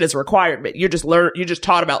 Lotion is a requirement. You just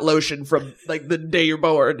taught about lotion from like the day you're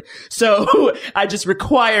born. So I just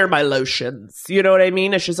require my lotions. You know what I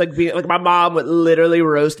mean? It's just like my mom would literally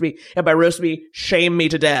roast me, and by roast me, shame me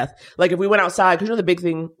to death. Like if we went outside, because the big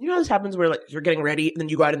thing, how this happens where like you're getting ready and then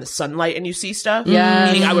you go out in the sunlight and you see stuff. Yeah.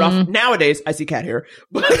 Meaning I would often, nowadays I see cat hair,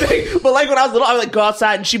 but like when I was little, I would like go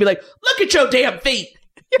outside and she'd be like, "Look at your damn feet.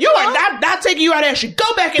 You are not taking you out ashy.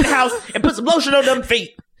 Go back in the house and put some lotion on them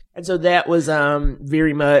feet." And so that was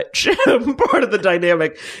very much part of the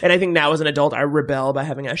dynamic. And I think now as an adult, I rebel by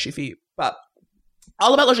having ashy feet. But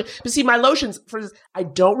all about lotion. But see, my lotions, I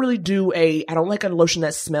don't like a lotion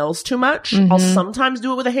that smells too much. I'll sometimes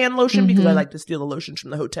do it with a hand lotion because I like to steal the lotions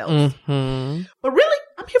from the hotels. But really,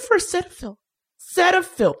 I'm here for a Cetaphil.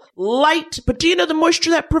 Cetaphil, light, but do you know the moisture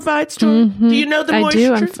that provides to it? Do you know the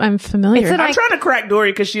moisture? I do. I'm familiar. I'm trying to crack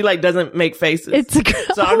Dory because she like doesn't make faces.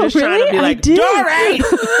 So I'm just really? trying to be like, Dory,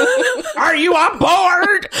 are you on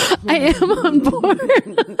board? I am on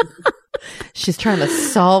board. She's trying to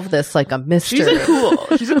solve this like a mystery.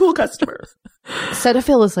 She's a cool customer.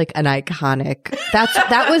 Cetaphil is like an iconic.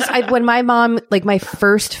 That was when my mom, like my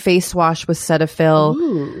first face wash was Cetaphil.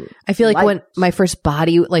 Ooh, I feel like when my first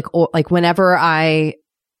body, like whenever I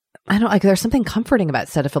don't like, there's something comforting about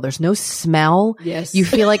Cetaphil. There's no smell. Yes. You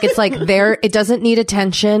feel like it's like there. It doesn't need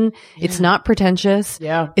attention. Yeah. It's not pretentious.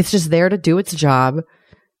 Yeah. It's just there to do its job.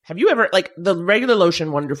 Have you ever, like the regular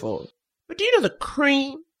lotion, wonderful. But do you know the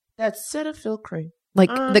cream? That's Cetaphil cream. Like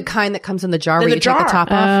the kind that comes in the jar where you take jar. the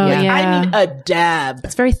top off. Yeah. I mean, a dab.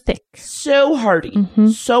 It's very thick. So hardy.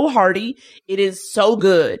 So hardy. It is so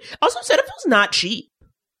good. Also, Cetaphil's not cheap.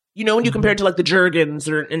 When you compare it to like the Jergens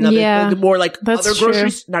or another, like, more like other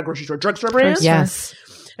not grocery store, drugstore brands. Yes.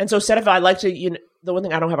 And so Cetaphil, I like to, the one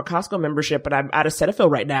thing, I don't have a Costco membership, but I'm out of Cetaphil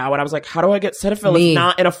right now. And I was like, how do I get Cetaphil if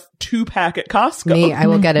not in a 2-pack at Costco? I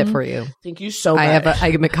will get it for you. Thank you so much. I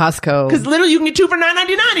am at Costco. Because literally you can get 2 for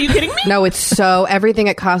 $9.99. Are you kidding me? No, it's everything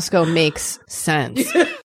at Costco makes sense.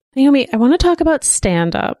 Naomi, I want to talk about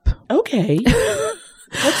stand-up. Okay.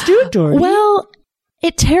 Let's do it, Dory. Well,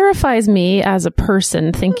 it terrifies me as a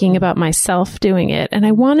person thinking about myself doing it. And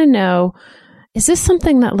I want to know, is this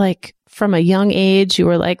something that like from a young age you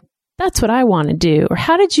were like, that's what I want to do? Or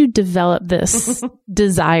how did you develop this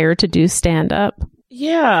desire to do stand-up?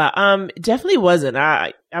 Yeah, definitely wasn't.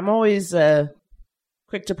 I'm always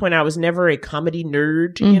quick to point out I was never a comedy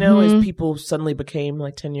nerd, as people suddenly became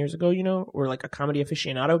like 10 years ago, or like a comedy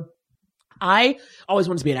aficionado. I always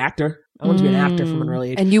wanted to be an actor. I wanted to be an actor from an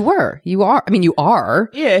early age. And you are. I mean, you are.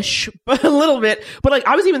 Ish, but a little bit. But like,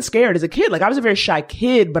 I was even scared as a kid. Like, I was a very shy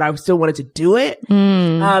kid, but I still wanted to do it.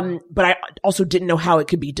 But I also didn't know how it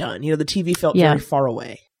could be done. The TV felt very far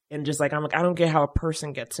away. And just like, I'm like, I don't get how a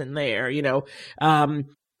person gets in there,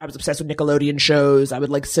 I was obsessed with Nickelodeon shows. I would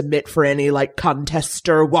like submit for any like contest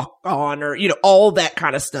or walk on or, all that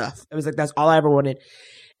kind of stuff. It was like, that's all I ever wanted.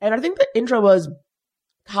 And I think the intro was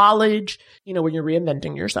college, when you're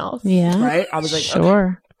reinventing yourself. Yeah. Right? I was like,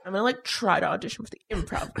 sure. Okay, I'm gonna like try to audition for the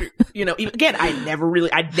improv group. You know, again, I'd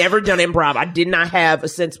never done improv. I did not have a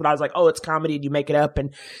sense, but I was like, oh, it's comedy and you make it up,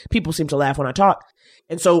 and people seem to laugh when I talk.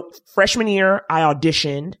 And so freshman year, I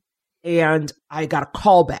auditioned and I got a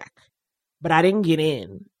call back, but I didn't get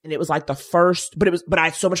in. And it was like the first, but I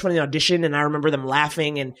had so much fun in the audition, and I remember them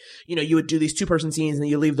laughing, and, you know, you would do these 2-person scenes and then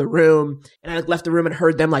you leave the room, and I like left the room and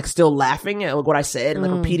heard them like still laughing at like what I said and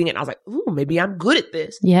like repeating it. And I was like, ooh, maybe I'm good at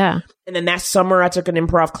this. Yeah. And then that summer I took an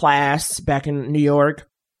improv class back in New York.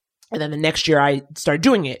 And then the next year I started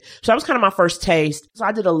doing it. So that was kind of my first taste. So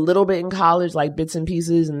I did a little bit in college, like bits and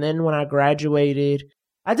pieces. And then when I graduated,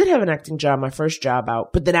 I did have an acting job, my first job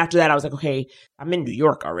out. But then after that, I was like, okay, I'm in New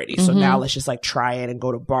York already. So now let's just like try it and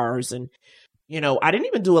go to bars. And, you know, I didn't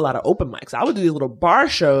even do a lot of open mics. I would do these little bar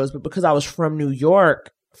shows, but because I was from New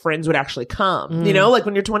York, friends would actually come. You know, like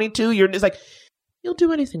when you're 22, you're just like, you'll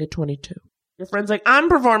do anything at 22. Your friend's like, I'm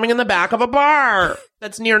performing in the back of a bar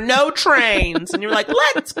that's near no trains. And you're like,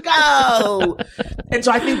 let's go. And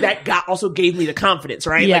so I think that also gave me the confidence,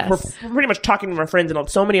 right? Yes. Like we're pretty much talking to my friends, and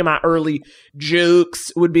so many of my early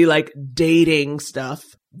jokes would be like dating stuff,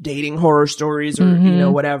 dating horror stories or, you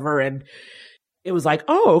know, whatever. And it was like,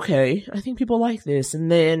 oh, okay, I think people like this.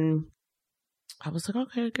 And then I was like,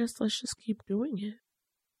 okay, I guess let's just keep doing it.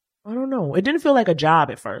 I don't know. It didn't feel like a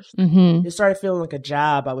job at first. It started feeling like a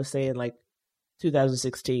job, I was saying, like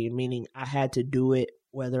 2016, meaning I had to do it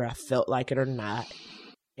whether I felt like it or not.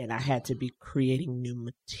 And I had to be creating new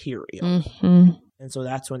material. And so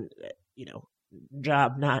that's when, you know,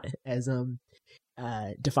 job not as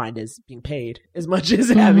defined as being paid as much as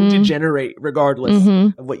having to generate regardless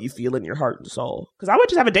of what you feel in your heart and soul. Because I would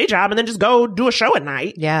just have a day job and then just go do a show at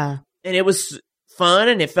night. Yeah. And it was fun,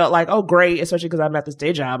 and it felt like, oh, great, especially because I'm at this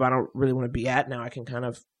day job I don't really want to be at now. I can kind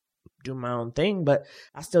of do my own thing, but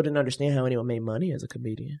I still didn't understand how anyone made money as a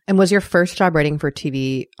comedian. And was your first job writing for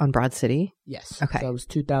TV on Broad City? Yes. Okay. So that was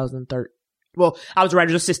 2013. Well, I was a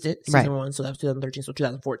writer's assistant season 1, so that was 2013. So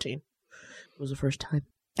 2014 was the first time.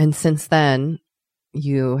 And since then,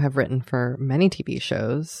 you have written for many TV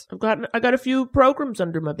shows. I got a few programs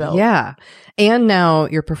under my belt. Yeah. And now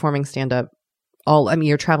you're performing stand-up.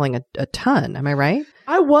 You're traveling a ton. Am I right?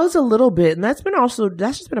 I was a little bit, and that's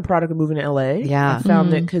just been a product of moving to LA. Yeah. I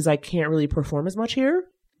found that because I can't really perform as much here,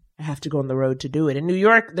 I have to go on the road to do it. In New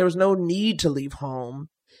York, there was no need to leave home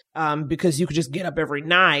because you could just get up every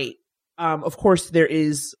night. Of course, there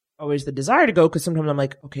is always the desire to go, because sometimes I'm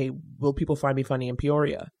like, okay, will people find me funny in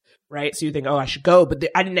Peoria? Right? So you think, oh, I should go, but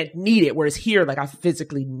I didn't need it. Whereas here, like, I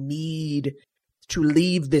physically need to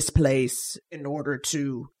leave this place in order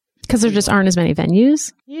to. Because there just aren't as many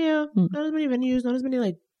venues. Yeah, not as many venues, not as many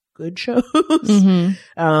like good shows.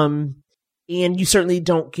 And you certainly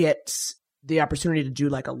don't get the opportunity to do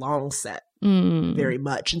like a long set very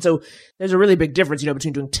much. And so there's a really big difference, you know,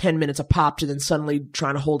 between doing 10 minutes a pop to then suddenly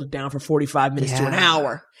trying to hold it down for 45 minutes to an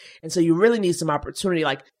hour. And so you really need some opportunity.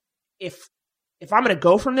 Like if I'm going to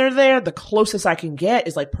go from there, the closest I can get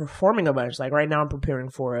is like performing a bunch. Like right now I'm preparing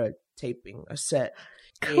for a set.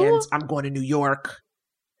 Cool. And I'm going to New York.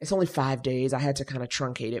 It's only 5 days. I had to kind of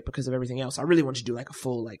truncate it because of everything else. I really wanted to do like a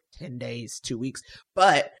full 10 days, 2 weeks.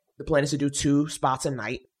 But the plan is to do 2 spots a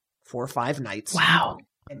night, 4 or 5 nights. Wow.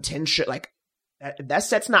 And 10 that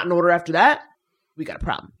set's not in order after that, we got a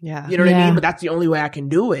problem. Yeah. You know what I mean? But that's the only way I can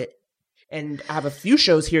do it. And I have a few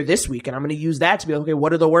shows here this week, and I'm going to use that to be like, okay,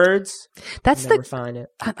 what are the words? That's refine it.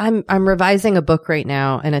 I'm revising a book right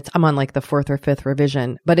now, and I'm on like the 4th or 5th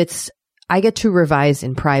revision, but I get to revise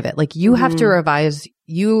in private. Like you have to revise,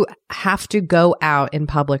 you have to go out in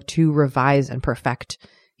public to revise and perfect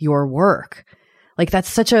your work. Like that's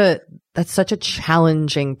such a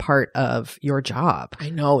challenging part of your job. I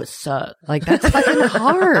know, it sucks. Like that's fucking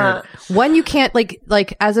hard. One, you can't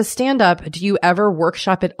like as a stand-up, do you ever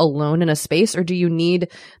workshop it alone in a space, or do you need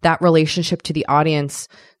that relationship to the audience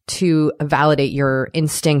to validate your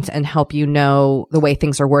instinct and help you know the way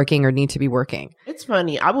things are working or need to be working? It's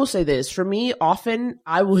funny. I will say this. For me, often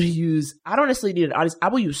I don't necessarily need an audience. I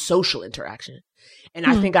will use social interaction. And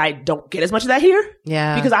I think I don't get as much of that here.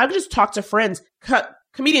 Yeah. Because I would just talk to friends,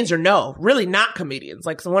 comedians or really not comedians.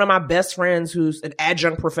 Like, so one of my best friends who's an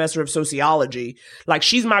adjunct professor of sociology, like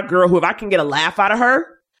she's my girl who if I can get a laugh out of her,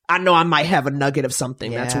 I know I might have a nugget of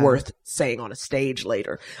something that's worth saying on a stage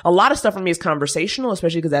later. A lot of stuff for me is conversational,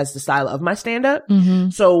 especially because that's the style of my stand-up.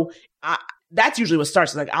 So that's usually what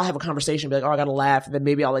starts. Like I'll have a conversation, be like, oh, I got to laugh. And then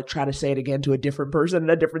maybe I'll like try to say it again to a different person in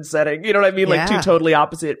a different setting. You know what I mean? Like two totally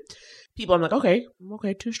opposite people. I'm like, okay,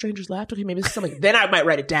 2 strangers laughed. Okay, maybe this is something. Then I might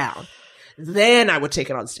write it down. Then I would take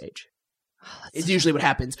it on stage. It's usually what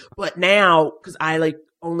happens. But now, because I like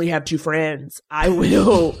only have 2 friends, I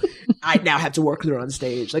will I now have to work through on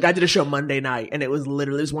stage. Like I did a show Monday night and it was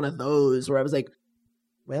one of those where I was like,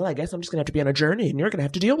 well, I guess I'm just gonna have to be on a journey and you're gonna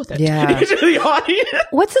have to deal with it. Yeah. To the audience.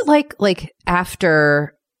 What's it like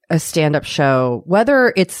after a stand-up show,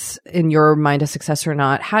 whether it's in your mind a success or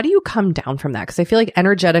not, how do you come down from that? Because I feel like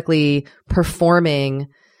energetically performing,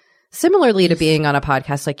 similarly to being on a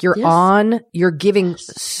podcast, like you're giving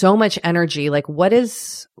so much energy. Like what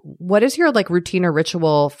is your like routine or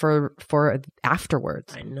ritual for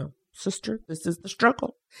afterwards? I know. Sister, this is the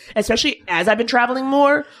struggle. Especially as I've been traveling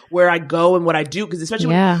more, where I go and what I do, because especially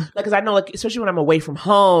because I know, like, especially when I'm away from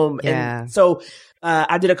home. Yeah. And so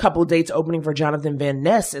I did a couple of dates opening for Jonathan Van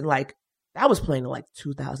Ness, and like that was playing to like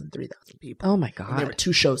 2,000, 3,000 people. Oh my And God. there were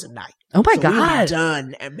 2 shows a night. Oh my So we would God. be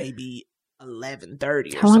done at maybe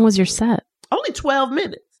 11:30. How long was your set? Only 12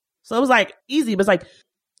 minutes. So it was like easy, but it's like,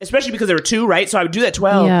 especially because there were 2, right? So I would do that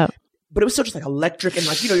 12. Yeah. But it was still just like electric and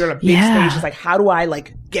like, you're on a big stage. It's like, how do I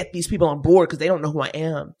like get these people on board? Because they don't know who I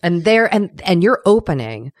am. And and you're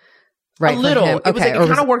opening, right? A little. For him. It was like, it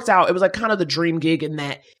kind of worked out. It was like kind of the dream gig in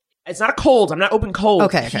that it's not a cold. I'm not open cold.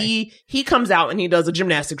 Okay. He comes out and he does a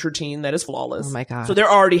gymnastics routine that is flawless. Oh my God. So they're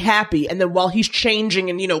already happy. And then while he's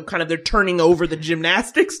changing and, kind of they're turning over the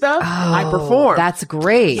gymnastic stuff, I perform. That's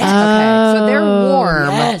great. Okay. So they're warm.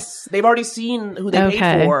 Yes. They've already seen who they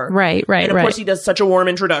paid for. Right. And of course he does such a warm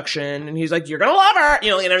introduction and he's like, you're going to love her.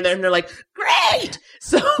 And they're like, great.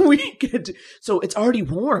 So so it's already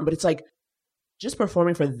warm, but it's like just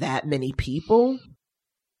performing for that many people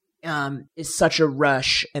is such a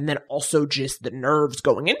rush. And then also just the nerves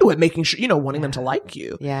going into it, making sure, wanting them to like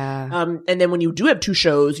you. Yeah. And then when you do have 2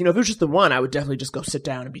 shows, if it was just the one, I would definitely just go sit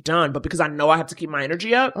down and be done. But because I know I have to keep my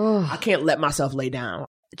energy up, I can't let myself lay down.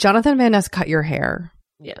 Jonathan Van Ness cut your hair.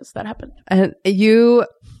 Yes, that happened. And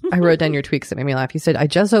I wrote down your tweaks that made me laugh. You said, I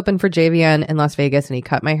just opened for JVN in Las Vegas and he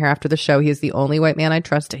cut my hair after the show. He's the only white man I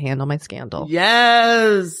trust to handle my scandal.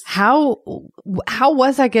 Yes. How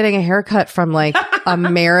was I getting a haircut from like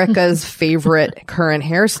America's favorite current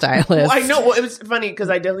hairstylist? Well, I know. Well, it was funny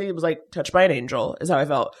because I definitely was like touched by an angel is how I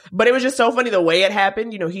felt. But it was just so funny the way it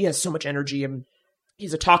happened. He has so much energy and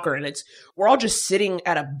he's a talker and we're all just sitting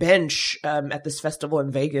at a bench at this festival in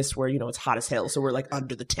Vegas where, it's hot as hell. So we're like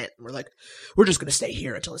under the tent and we're just going to stay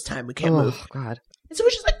here until it's time. We can't move. Oh, God. And so we're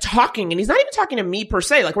just like talking and he's not even talking to me per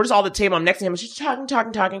se. Like we're just all at the table. I'm next to him. He's just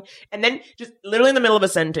talking. And then just literally in the middle of a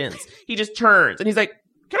sentence, he just turns and he's like,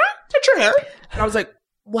 can I touch your hair? And I was like,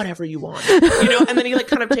 whatever you want, and then he like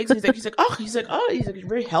kind of takes it. He's like, you're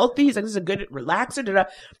very healthy. He's like, this is a good relaxer. Da-da.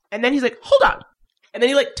 And then he's like, hold on. And then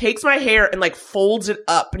he like takes my hair and like folds it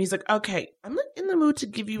up and he's like, okay, I'm like in the mood to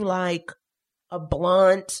give you like a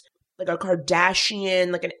blunt, like a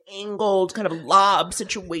Kardashian, like an angled kind of lob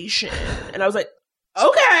situation. And I was like, okay.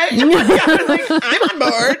 I was like, I'm on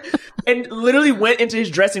board. And literally went into his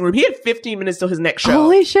dressing room. He had 15 minutes till his next show.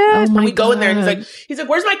 Holy shit. Oh And my we go in there and God. he's like,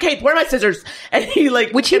 where's my cape? Where are my scissors? And he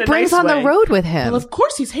like, Which he in a brings nice on way. the road with him. Well, of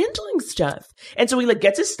course he's handling stuff. And so he like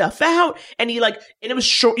gets his stuff out and he like, and it was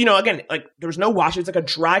short, again, like there was no wash. It was like a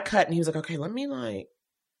dry cut. And he was like, okay, let me like,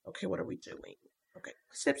 okay, what are we doing? Okay.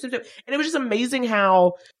 Snip. And it was just amazing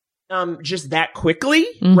how, just that quickly,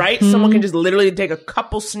 right? Someone can just literally take a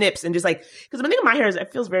couple snips and just like, because the thing with my hair is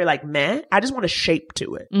it feels very like meh. I just want a shape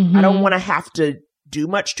to it. I don't want to have to do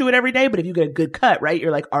much to it every day, but if you get a good cut, right,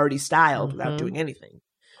 you're like already styled without doing anything.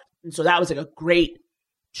 And so that was like a great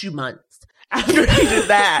 2 months after he did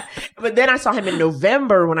that. But then I saw him in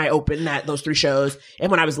November when I opened those 3 shows. And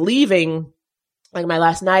when I was leaving, like my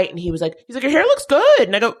last night, and he was like, your hair looks good.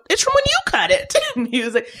 And I go, it's from when you cut it. And he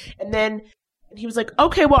was like, and he was like,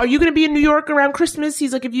 okay, well, are you going to be in New York around Christmas?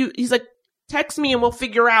 He's like, text me and we'll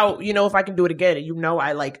figure out, if I can do it again. And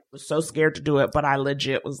I like was so scared to do it, but I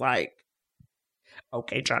legit was like,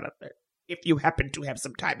 okay, Jonathan, if you happen to have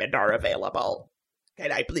some time and are available,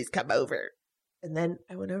 can I please come over? And then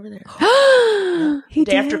I went over there. He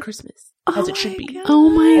Day did? after Christmas, as it should be. Oh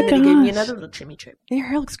my And then he gave me gosh. another little trimmy trim. Your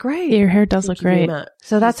hair looks great. Your hair does look Thank you very great. much.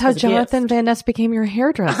 So that's how As a Jonathan gift. Van Ness became your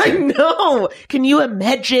hairdresser. I know. Can you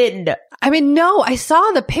imagine? I mean, no, I saw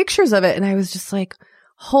the pictures of it and I was just like,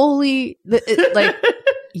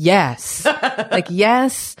 yes,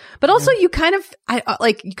 yes. But also you kind of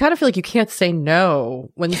feel like you can't say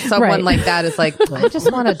no when someone Right. like that is like, I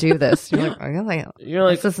just want to do this. You're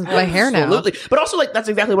like, this is my hair now. Absolutely. But also, like, that's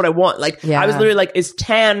exactly what I want. Like, Yeah. I was literally like, is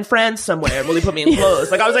Tan France somewhere? Will he put me in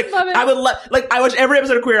clothes? Like, I was like, I would I watch every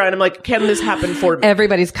episode of Queer Eye and I'm like, can this happen for me?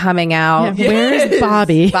 Everybody's coming out. Yeah, where's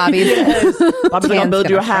Bobby? Bobby's Yes. Bob's like, I'll build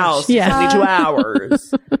you a Tan's gonna house. Yeah. 72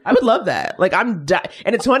 hours. I would love that. Like, and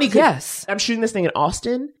it's funny because Yes. I'm shooting this thing in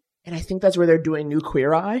Austin and I think that's where they're doing New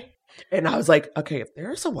Queer Eye. And I was like, okay, if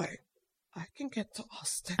there's a way I can get to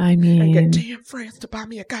Austin. I and mean, get damn friends to buy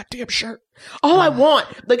me a goddamn shirt. All I want.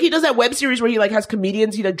 Like, he does that web series where he like has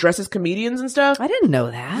comedians, he like dresses comedians and stuff. I didn't know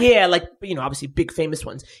that. Yeah, like, you know, obviously big famous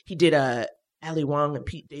ones. He did Ali Wong and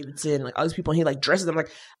Pete Davidson, like all these people, and he like dresses them. Like,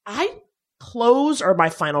 clothes are my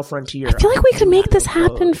final frontier. I feel like we could make this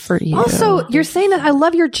happen for you. Also, you're saying that I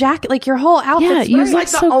love your jacket, like your whole outfit. Yeah, you It's like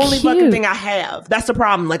the so only fucking cute. thing I have. That's the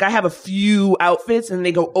problem. Like, I have a few outfits and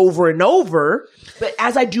they go over and over. But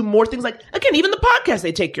as I do more things, like, again, even the podcast,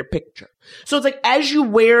 they take your picture. So it's like, as you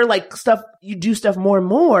wear like stuff, you do stuff more and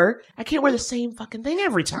more. I can't wear the same fucking thing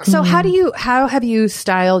every time. So how have you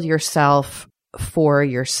styled yourself for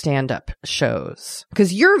your stand-up shows?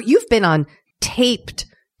 Because you've been on taped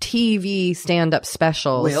TV stand-up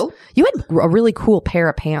specials. Will? You had a really cool pair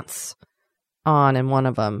of pants on in one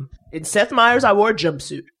of them. In Seth Meyers, I wore a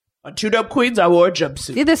jumpsuit. On Two Dope Queens, I wore a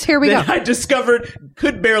jumpsuit. See this? Here we Then go. I discovered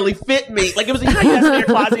could barely fit me. Like, it was, you know, that's in your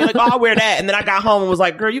closet. You're like, oh, I'll wear that. And then I got home and was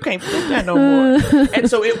like, girl, you can't fit that no more. And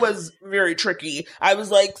so it was very tricky. I was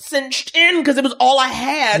like cinched in because it was all I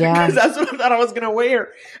had. Yeah. Because that's what I thought I was going to wear.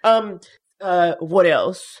 What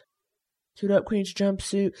else? Two Dope Queens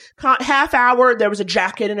jumpsuit. Half hour, there was a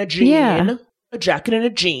jacket and a jean. Yeah. A jacket and a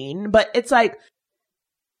jean. But it's like,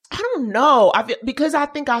 I don't know. Because I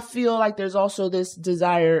feel like there's also this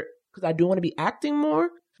desire, because I do want to be acting more.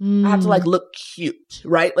 I have to like look cute,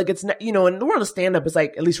 right? Like, it's not, you know, in the world of stand up, it's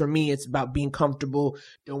like, at least for me, it's about being comfortable.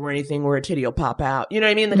 Don't wear anything where a titty will pop out. You know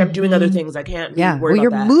what I mean? Like, I'm doing other things. I can't be Yeah. worried Well, you're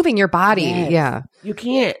about that. moving your body. Yes. Yeah. You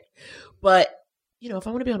can't. But, you know, if I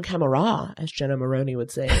want to be on camera, as Jenna Maroney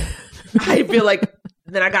would say, I feel like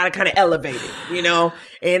then I got to kind of elevate it, you know?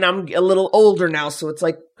 And I'm a little older now, so it's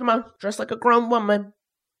like, come on, dress like a grown woman.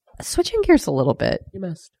 Switching gears a little bit. You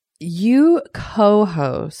must. You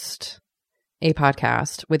co-host a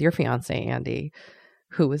podcast with your fiance, Andy,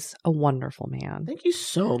 who is a wonderful man. Thank you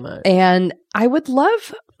so much. And I would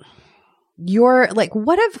love your, like,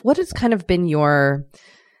 what has kind of been your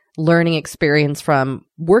learning experience from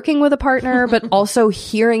working with a partner, but also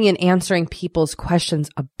hearing and answering people's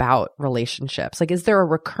questions about relationships? Like, is there a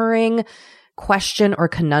recurring question or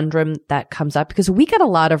conundrum that comes up? Because we get a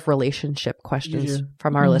lot of relationship questions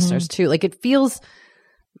from our listeners too. Like, it feels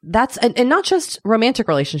that's, and not just romantic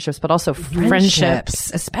relationships, but also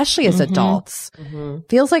friendships, especially as adults.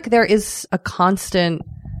 Feels like there is a constant,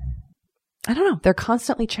 I don't know, they're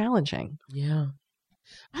constantly challenging. Yeah.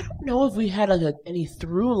 I don't know if we had like any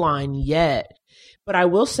through line yet, but I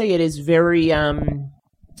will say it is very,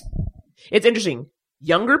 it's interesting.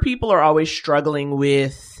 Younger people are always struggling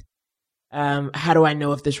with, how do I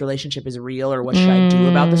know if this relationship is real, or what should I do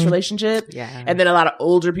about this relationship? Yeah. And then a lot of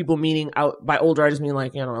older people, meaning out by older, I just mean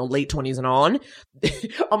like, I don't know, late 20s and on,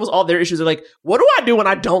 almost all their issues are like, what do I do when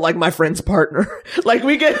I don't like my friend's partner? Like,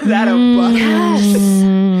 we get that a bunch.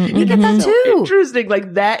 Yes. You get that So too. interesting.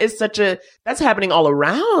 Like, that is that's happening all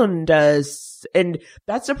around us. And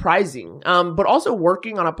that's surprising. But also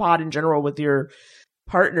working on a pod in general with your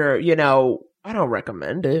partner, you know, I don't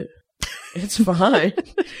recommend it. It's fine.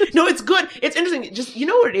 No, it's good. It's interesting. Just, you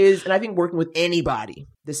know what it is? And I think working with anybody,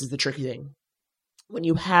 this is the tricky thing. When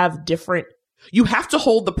you have you have to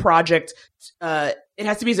hold the project. It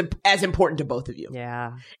has to be as important to both of you.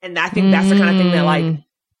 Yeah. And I think that's the kind of thing that, like,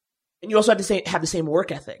 and you also have to have the same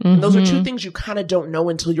work ethic. And those are two things you kind of don't know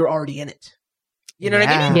until you're already in it. You know what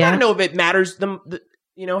I mean? You gotta know if it matters,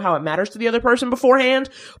 you know, how it matters to the other person beforehand,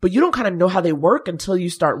 but you don't kind of know how they work until you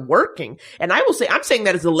start working. And I will say, I'm saying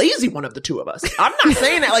that as the lazy one of the two of us. I'm not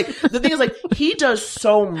saying that. Like, the thing is, like, he does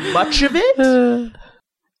so much of it.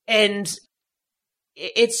 And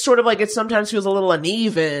it's sort of like, it sometimes feels a little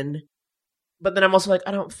uneven, but then I'm also like,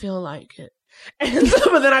 I don't feel like it. And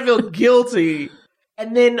so, but then I feel guilty.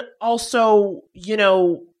 And then also, you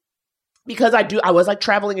know, because I was like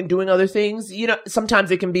traveling and doing other things, you know,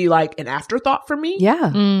 sometimes it can be like an afterthought for me.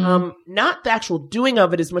 Yeah. Not the actual doing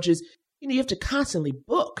of it as much as, you know, you have to constantly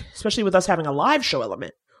book, especially with us having a live show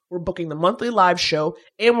element. We're booking the monthly live show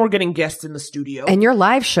and we're getting guests in the studio. And your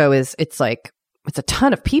live show it's a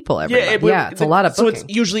ton of people every month. Yeah, it's a lot of booking. So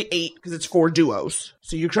it's usually 8 because it's 4 duos.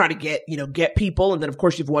 So you're trying to get people. And then of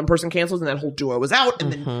course if one person cancels and that whole duo is out.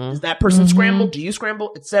 And then is that person scrambled? Do you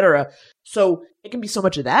scramble? Etc. So it can be so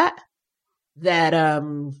much of that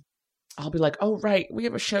I'll be like, oh, right, we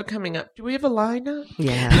have a show coming up. Do we have a lineup?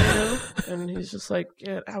 Yeah. You know? And he's just like,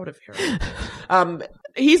 get out of here.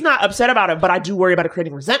 He's not upset about it, but I do worry about it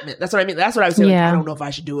creating resentment. That's what I mean. That's what I was saying. Yeah. Like, I don't know if I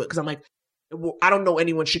should do it because I'm like, I don't know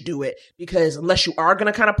anyone should do it because unless you are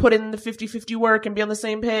going to kind of put in the 50-50 work and be on the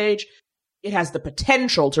same page, it has the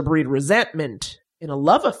potential to breed resentment in a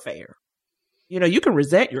love affair. You know, you can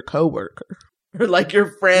resent your coworker. or like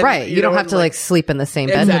your friend. Right. You don't have to like sleep in the same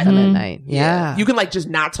bed with them at night. Yeah. You can like just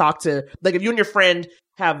not talk to, like if you and your friend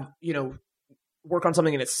have, you know, work on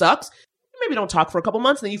something and it sucks, maybe don't talk for a couple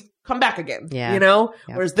months and then you come back again. Yeah. You know?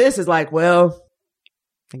 Yeah. Whereas this is like, well,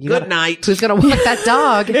 good night. Who's going to walk that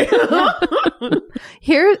dog?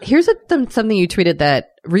 Here's something you tweeted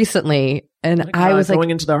that recently, and I was like, going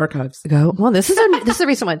into the archives. Well, this is a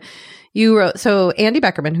recent one. You wrote, so Andy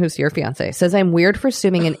Beckerman, who's your fiance, says, I'm weird for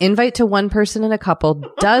assuming an invite to one person in a couple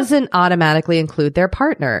doesn't automatically include their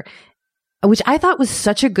partner, which I thought was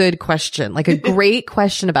such a good question, like a great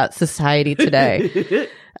question about society today.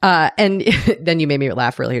 And then you made me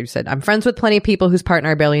laugh earlier. You said, I'm friends with plenty of people whose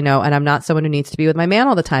partner I barely know, and I'm not someone who needs to be with my man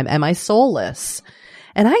all the time. Am I soulless?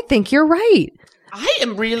 And I think you're right.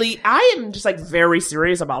 I am just like very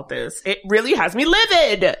serious about this. It really has me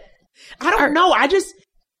livid. I don't know.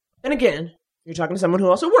 And again, you're talking to someone who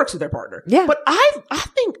also works with their partner. Yeah. But I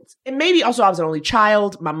think, and maybe also I was an only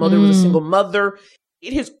child. My mother was a single mother.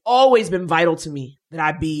 It has always been vital to me that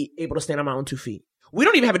I be able to stand on my own 2 feet. We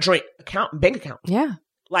don't even have a joint bank account. Yeah.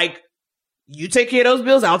 Like, you take care of those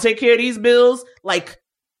bills, I'll take care of these bills. Like,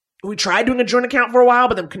 we tried doing a joint account for a while,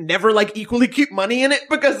 but then could never like equally keep money in it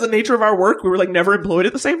because of the nature of our work. We were like never employed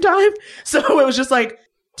at the same time. So it was just like,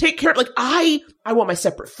 take care. Like I want my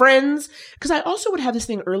separate friends, because I also would have this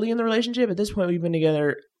thing early in the relationship. At this point, we've been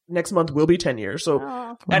together. Next month will be 10 years. So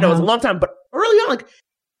I know it's a long time, but early on, like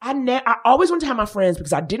I always wanted to have my friends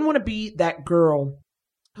because I didn't want to be that girl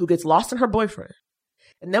who gets lost in her boyfriend.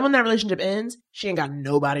 And then when that relationship ends, she ain't got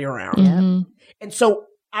nobody around. Mm-hmm. And so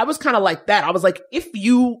I was kind of like that. I was like, if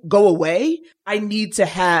you go away, I need to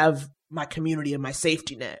have my community and my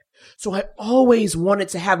safety net. So I always wanted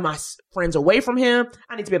to have my friends away from him.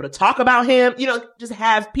 I need to be able to talk about him, you know, just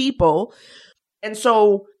have people. And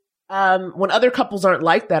so when other couples aren't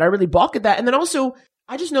like that, I really balk at that. And then also,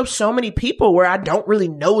 I just know so many people where I don't really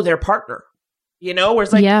know their partner, you know, where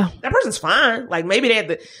it's like, that person's fine. Like maybe they had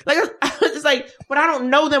the, like, it's like, but I don't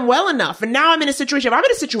know them well enough. And now I'm in a situation, if I'm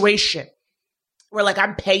in a situation where like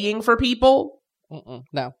I'm paying for people.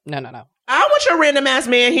 No. I want your random ass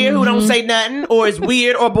man here who don't say nothing or is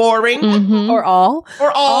weird or boring or all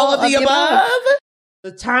of the above.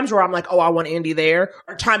 The times where I'm like, oh, I want Andy there,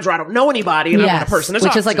 are times where I don't know anybody and I want a person to talk to.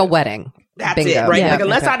 Which is like a wedding. That's Bingo. it, right? Yeah. Like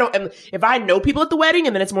unless I don't, and if I know people at the wedding,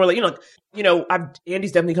 and then it's more like,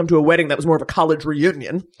 Andy's definitely come to a wedding that was more of a college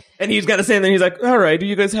reunion, and he's gonna say, and then he's like, all right, are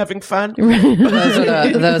you guys having fun?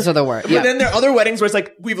 those are the words. But then there are other weddings where it's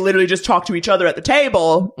like, we've literally just talked to each other at the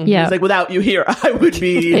table. Yeah. It's like, without you here, I would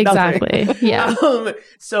be exactly. nothing. Yeah.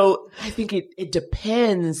 So I think it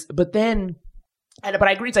depends, but I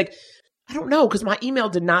agree. It's like, I don't know, because my email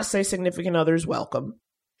did not say significant others welcome.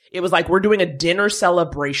 It was like, we're doing a dinner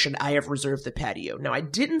celebration. I have reserved the patio. Now, I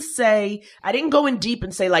didn't go in deep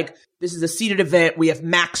and say like, this is a seated event. We have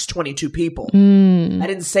max 22 people. I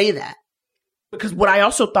didn't say that, because what I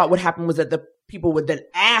also thought would happen was that the people would then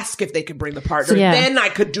ask if they could bring the partner. Yeah. Then I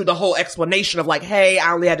could do the whole explanation of like, hey,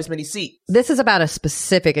 I only had this many seats. This is about a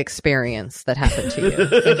specific experience that happened to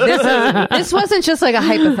you. This wasn't just like a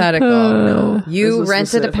hypothetical. No. You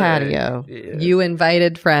rented a patio. Yeah. You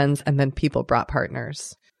invited friends, and then people brought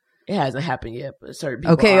partners. It hasn't happened yet, but certain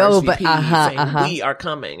people saying we are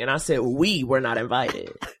coming. And I said, we were not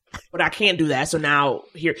invited. But I can't do that. So now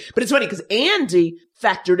here. But it's funny because Andy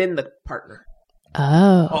factored in the partner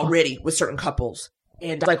already with certain couples.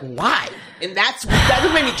 And I was like, why? And that's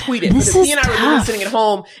what made me tweet it. Because he and I were literally sitting at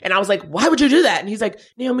home, and I was like, why would you do that? And he's like,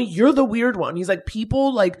 Naomi, you're the weird one. He's like,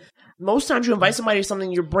 people, like, most times you invite somebody to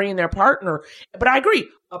something, you're bringing their partner. But I agree.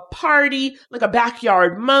 A party, like a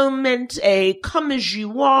backyard moment, a come as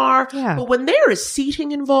you are. Yeah. But when there is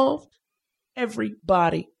seating involved,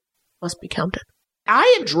 everybody must be counted.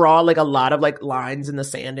 I draw like a lot of like lines in the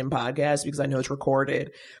sand in podcasts because I know it's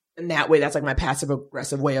recorded. And that way, that's like my passive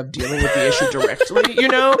aggressive way of dealing with the issue directly, you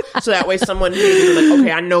know? So that way someone who's like,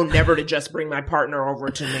 okay, I know never to just bring my partner over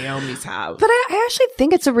to Naomi's house. But I actually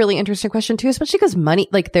think it's a really interesting question too, especially because money,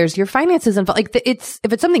 like there's your finances involved. Like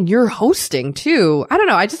if it's something you're hosting too, I don't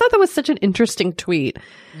know. I just thought that was such an interesting tweet.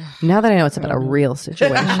 Now that I know it's about a real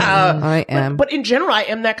situation, I am. But in general, I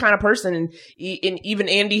am that kind of person. And even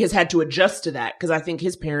Andy has had to adjust to that because I think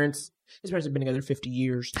his parents have been together 50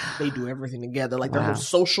 years. They do everything together. Like their whole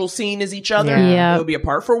social scene is each other. Yeah. They'll be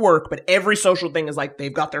apart for work, but every social thing is like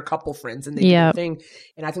they've got their couple friends and they do their thing.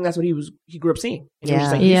 And I think that's what he grew up seeing. And he was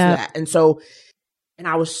just like used to that. And so, and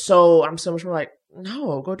I'm so much more like,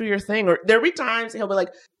 no, go do your thing. Or there'll be times he'll be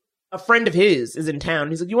like, a friend of his is in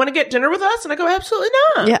town. He's like, you want to get dinner with us? And I go, absolutely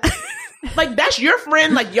not. Yeah. Like, that's your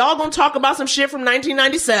friend. Like, y'all gonna talk about some shit from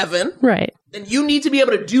 1997. Right. Then you need to be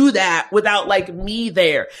able to do that without like me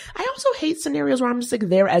there. I also hate scenarios where I'm just like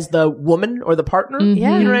there as the woman or the partner.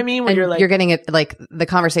 Yeah. You know what I mean? Where And you're like, you're getting it, like the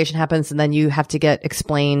conversation happens and then you have to get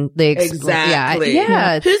explained. exactly.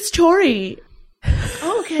 Yeah. Who's Tori?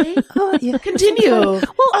 Okay. Oh, yeah. Continue.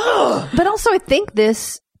 Well, but also I think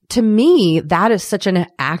to me, that is such an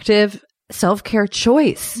active self-care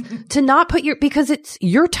choice to not put because it's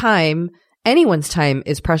your time. Anyone's time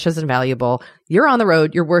is precious and valuable. You're on the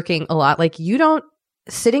road. You're working a lot. Like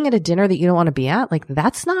sitting at a dinner that you don't want to be at, like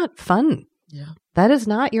that's not fun. Yeah. That is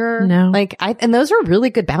not your, No. and those are really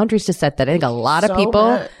good boundaries to set that I think a lot of So people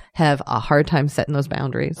bad. have a hard time setting those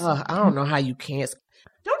boundaries. I don't know how you can't.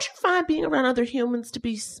 Don't you find being around other humans to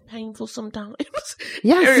be painful sometimes?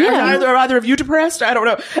 Yes. Are either of you depressed? I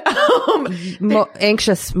don't know.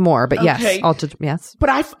 Anxious more, but Okay. yes. But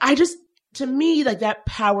I just, to me, like that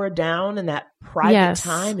power down and that private Yes.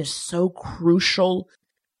 time is so crucial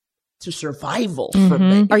to survival for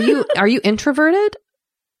Mhm. me. Are you introverted?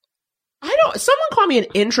 Someone call me an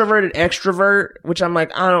introverted extrovert, which I'm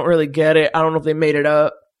like, I don't really get it. I don't know if they made it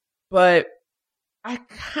up, but I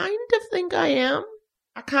kind of think I am.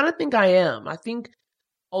 I think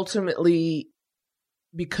ultimately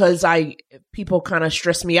because people kind of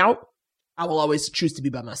stress me out, I will always choose to be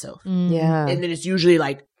by myself. Yeah. And then it's usually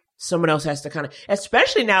like someone else has to kind of,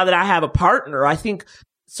 especially now that I have a partner, I think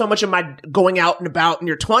so much of my going out and about in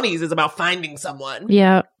your 20s is about finding someone.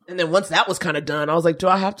 Yeah. And then once that was kind of done, I was like, do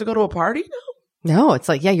I have to go to a party? No, it's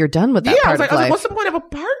like, yeah, you're done with that I part was of life. like, what's the point of a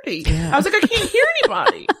party? I was like, I can't hear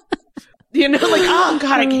anybody. You know, like, oh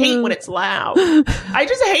God, I hate when it's loud. I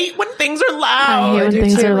just hate when things are loud. I hate when do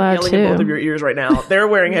things too. are I'm loud, yelling too. in both of your ears right now. They're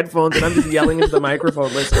wearing headphones and I'm just yelling into the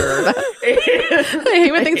microphone, listener. I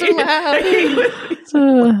hate when things are loud. I hate when things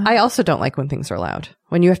are I also don't like when things are loud.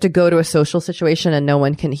 When you have to go to a social situation and no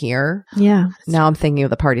one can hear. Yeah. Now I'm thinking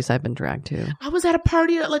of the parties I've been dragged to. I was at a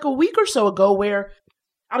party like a week or so ago where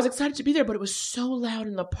I was excited to be there, but it was so loud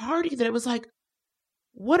in the party that it was like,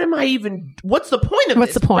 what's the point of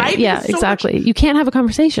What's this? the point? Right? Yeah, Because so exactly. You can't have a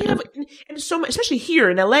conversation. and so much, especially here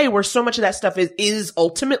in LA, where so much of that stuff is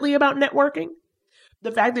ultimately about networking.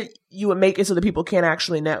 The fact that you would make it so that people can't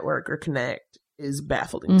actually network or connect is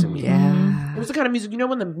baffling to me. Yeah. It was the kind of music,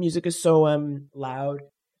 when the music is so loud,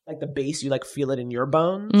 like the bass, you like feel it in your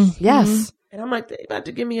bones. Yes. And I'm like, they about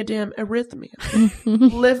to give me a damn arrhythmia.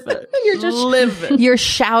 Live it. You're just live it. You're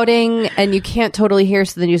shouting and you can't totally hear,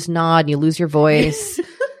 so then you just nod and you lose your voice.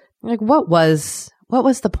 Like, what was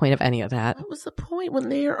the point of any of that? What was the point when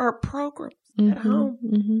there are programs at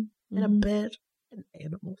home and a bed and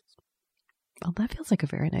animals? Well, that feels like a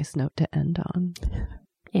very nice note to end on.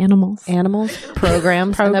 Animals. Animals,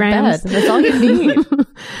 programs, and a Programs. bed. That's all you need.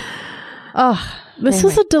 Oh, This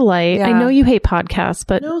was a delight. I Yeah. know you hate podcasts,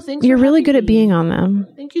 but No, thanks you're for really having good at me. being on them.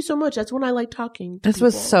 Thank you so much. That's when I like talking to this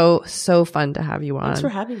was people. so fun to have you on. Thanks for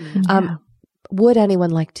having me. Would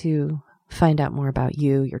anyone like to find out more about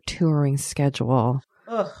you, your touring schedule?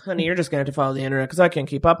 Oh, honey, you're just going to have to follow the internet because I can't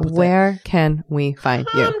keep up with it. Where can we find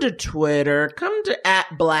you? Come to Twitter. Come to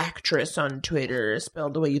 @Blacktress on Twitter,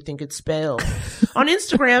 spelled the way you think it's spelled. On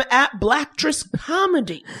Instagram,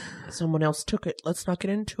 @BlacktressComedy. Someone else took it. Let's not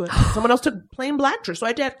get into it. Someone else took plain Blacktress, so I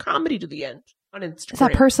had to add comedy to the end on Instagram. Is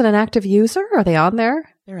that person an active user? Are they on there?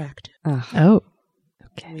 They're active. Oh.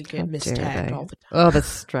 We get How dare mistagged they? all the time. Oh,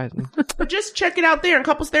 that's driving. But just check it out there on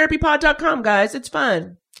couplestherapypod.com, guys. It's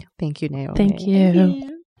fun. Thank you, Naomi. Thank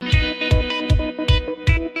you.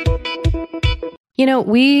 You know,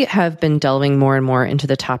 we have been delving more and more into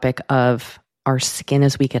the topic of our skin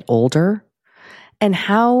as we get older and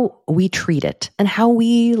how we treat it and how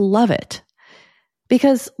we love it.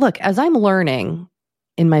 Because look, as I'm learning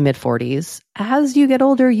in my mid-40s, as you get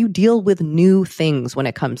older, you deal with new things when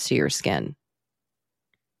it comes to your skin.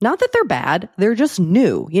 Not that they're bad, they're just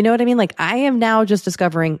new. You know what I mean? Like I am now just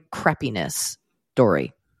discovering crepiness,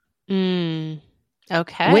 Dory.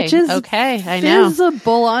 Okay. Which is okay. I know.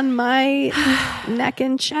 visible on my neck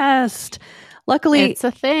and chest. Luckily, It's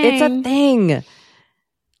a thing. It's a thing.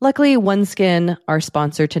 Luckily, OneSkin, our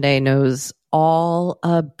sponsor today, knows all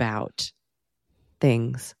about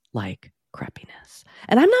things like crepiness.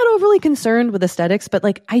 And I'm not overly concerned with aesthetics, but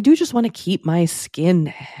like I do just want to keep my skin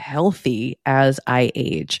healthy as I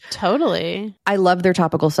age. Totally. I love their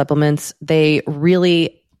topical supplements. They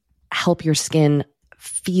really help your skin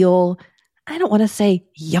feel, I don't want to say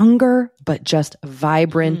younger, but just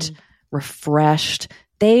vibrant, refreshed.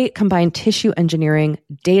 They combine tissue engineering,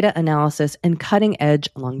 data analysis, and cutting edge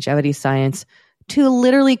longevity science to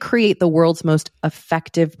literally create the world's most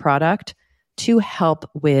effective product to help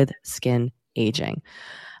with skin aging.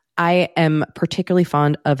 I am particularly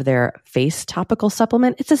fond of their face topical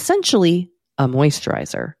supplement. It's essentially a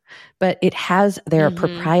moisturizer, but it has their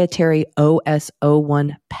proprietary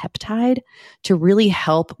OSO1 peptide to really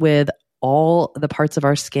help with all the parts of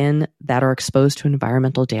our skin that are exposed to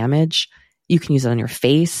environmental damage. You can use it on your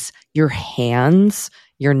face, your hands,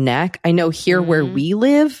 your neck. I know here where we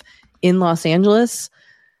live in Los Angeles,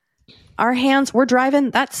 our hands, we're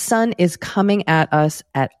driving, that sun is coming at us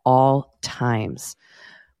at all times.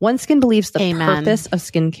 OneSkin believes the purpose of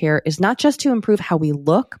skincare is not just to improve how we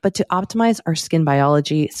look, but to optimize our skin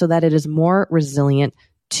biology so that it is more resilient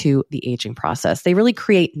to the aging process. They really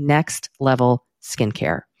create next level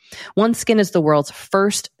skincare. OneSkin is the world's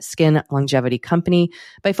first skin longevity company.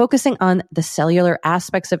 By focusing on the cellular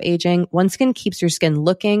aspects of aging, OneSkin keeps your skin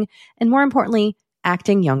looking and, more importantly,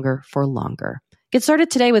 acting younger for longer. Get started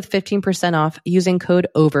today with 15% off using code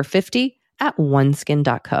OVER50 at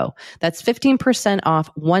oneskin.co. That's 15% off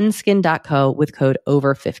oneskin.co with code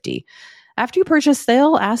OVER50. After you purchase,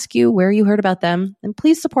 they'll ask you where you heard about them, and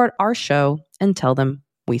please support our show and tell them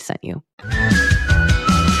we sent you.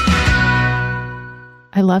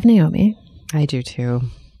 I love Naomi. I do too.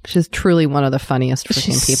 She's truly one of the funniest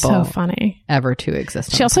freaking people so funny ever to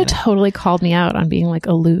exist. She also totally called me out on being like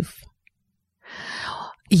aloof.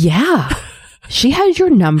 Yeah. She had your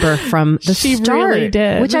number from the she start, really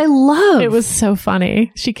did. which I love. It was so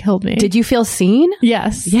funny. She killed me. Did you feel seen?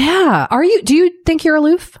 Yes. Yeah. Do you think you're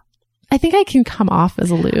aloof? I think I can come off as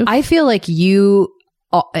aloof. I feel like you,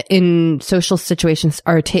 in social situations,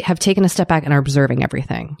 have taken a step back and are observing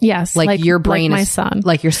everything. Yes. Like your brain like my is son.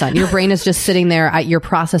 Like your son. Your brain is just sitting there. You're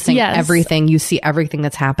processing everything. You see everything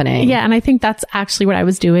that's happening. Yeah. And I think that's actually what I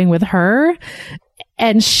was doing with her.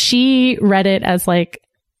 And she read it as like,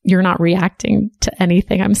 you're not reacting to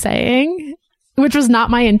anything I'm saying, which was not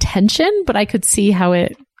my intention, but I could see how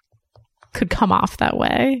it could come off that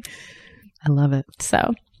way. I love it.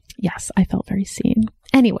 So yes, I felt very seen.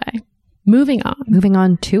 Anyway, moving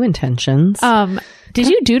on to intentions. Did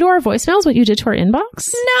you do to our voicemails what you did to our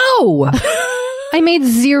inbox? No, I made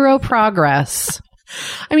zero progress.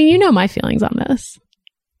 I mean, you know my feelings on this.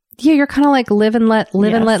 Yeah, you're kind of like live and let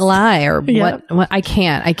lie, or what? I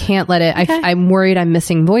can't let it. Okay. I'm worried I'm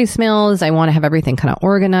missing voicemails. I want to have everything kind of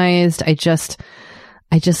organized. I just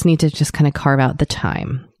need to just kind of carve out the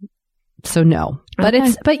time. So no, but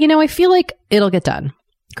I feel like it'll get done.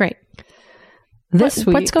 Great. This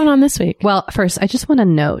week, what's going on this week? Well, first, I just want to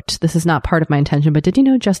note, this is not part of my intention, but did you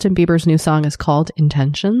know Justin Bieber's new song is called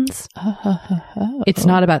Intentions? It's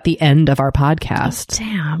not about the end of our podcast. Oh,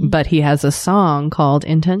 damn. But he has a song called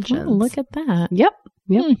Intentions. Oh, look at that. Yep.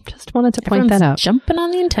 Just wanted to point that out. Jumping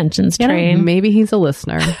on the intentions train. Maybe he's a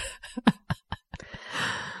listener.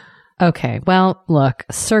 Okay. Well, look,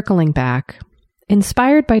 circling back,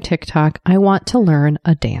 inspired by TikTok, I want to learn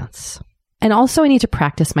a dance. And also I need to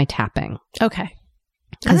practice my tapping. Okay.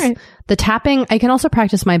 All right. The tapping, I can also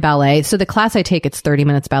practice my ballet. So the class I take, it's 30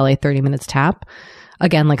 minutes ballet, 30 minutes tap.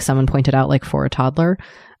 Again, like someone pointed out, like for a toddler.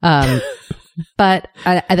 But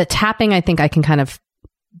the tapping, I think I can kind of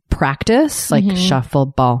practice, like shuffle,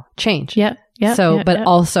 ball, change. Yep. But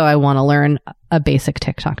also I want to learn a basic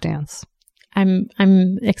TikTok dance. I'm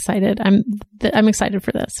excited. I'm excited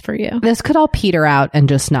for this for you. This could all peter out and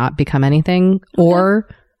just not become anything, or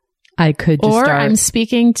I could just start. I'm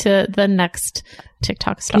speaking to the next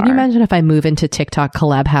TikTok star. Can you imagine if I move into TikTok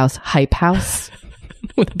collab house, hype house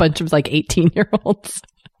with a bunch of like 18-year-olds?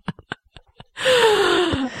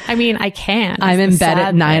 I mean, I can. I'm in bed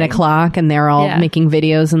at 9 o'clock and they're all making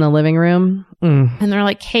videos in the living room. And they're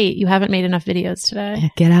like, Kate, you haven't made enough videos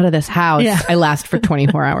today. Get out of this house. Yeah. I last for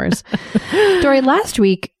 24 hours. Dory, last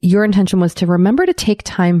week, your intention was to remember to take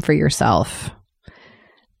time for yourself.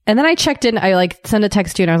 And then I checked in. I sent a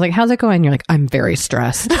text to you and I was like, how's it going? You're like, I'm very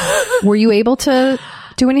stressed. Were you able to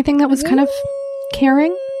do anything that was kind of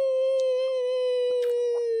caring?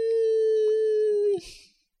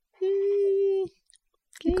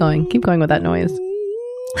 Keep going with that noise.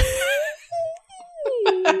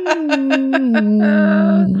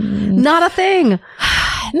 Not a thing.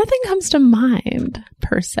 Nothing comes to mind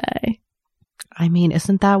per se. I mean,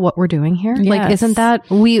 isn't that what we're doing here? Yes. Like, isn't that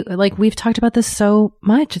we've talked about this so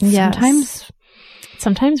much. It's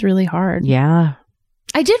sometimes really hard. Yeah.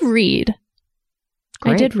 I did read.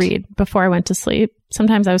 Great. I did read before I went to sleep.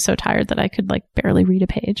 Sometimes I was so tired that I could barely read a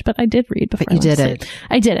page, but I did read before I went to sleep.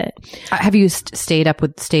 I did it. Have you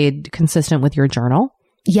stayed consistent with your journal?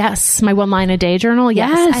 Yes. My 1 line a day journal.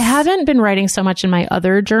 Yes. I haven't been writing so much in my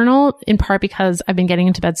other journal, in part because I've been getting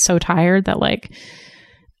into bed so tired that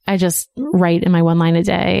I just write in my 1 line a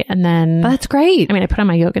day, and then that's great. I mean, I put on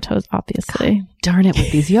my yoga toes, obviously. God, darn it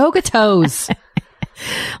with these yoga toes.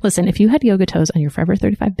 Listen, if you had yoga toes on your Forever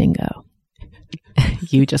 35 bingo,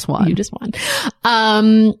 You just won. you just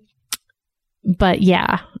won. But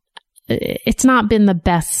yeah, it's not been the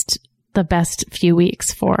best few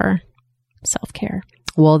weeks for self-care.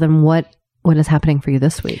 Well, then what is happening for you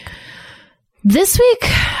this week? This week,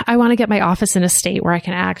 I want to get my office in a state where I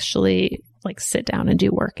can actually like sit down and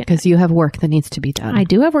do work. Because you have work that needs to be done. I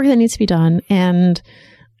do have work that needs to be done. And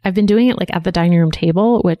I've been doing it like at the dining room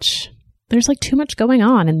table, which there's like too much going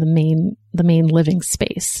on in the main living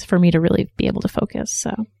space for me to really be able to focus. So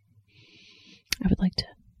I would like to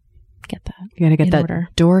get that. You got to get in that order.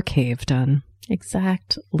 door cave done.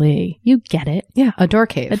 Exactly. You get it. Yeah, a door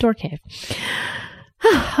cave. A door cave.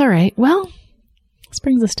 All right. Well, this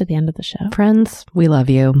brings us to the end of the show. Friends, we love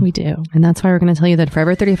you. We do. And that's why we're going to tell you that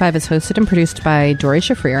Forever 35 is hosted and produced by Dory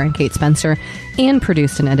Shafrir and Kate Spencer, and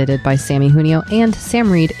produced and edited by Sammy Junio. And Sam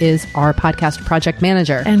Reed is our podcast project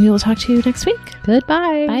manager. And we will talk to you next week.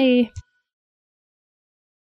 Goodbye. Bye.